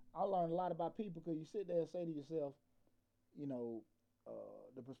 I learned a lot about people because you sit there and say to yourself,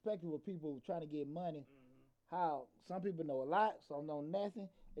 the perspective of people trying to get money. How some people know a lot, some know nothing,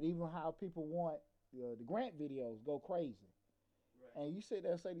 and even how people want the grant videos go crazy. Right. And you sit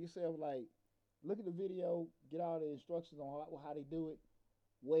there and say to yourself, like, look at the video, get all the instructions on how they do it,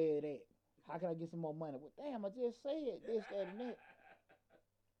 where it at. How can I get some more money? Well, damn, I just said this, that, and that.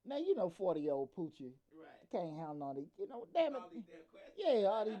 Now, 40-year-old Poochie. Right. Can't handle all these, damn it. All these damn questions. Yeah,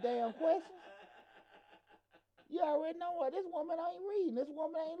 all these damn questions. You already know what. This woman ain't reading. This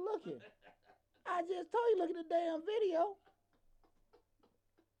woman ain't looking. I just told you, look at the damn video.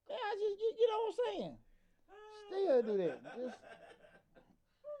 Yeah, you know what I'm saying? Still do that. Just,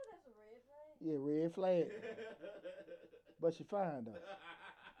 Ooh, that's a red flag. yeah, red flag. But she fine,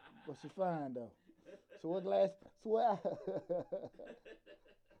 though. So what glass, what,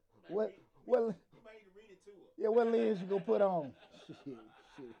 You might need to read it to her. yeah, what lens you gonna put on? Shit.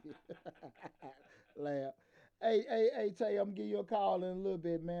 Laugh. Hey, Tay, I'm gonna give you a call in a little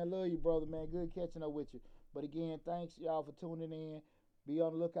bit, man. Love you, brother, man. Good catching up with you. But again, thanks y'all for tuning in. Be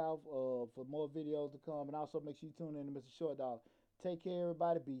on the lookout for more videos to come, and also make sure you tune in to Mr. Short Dollar. Take care,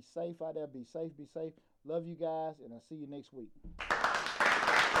 everybody. Be safe out there. Be safe. Love you guys, and I'll see you next week.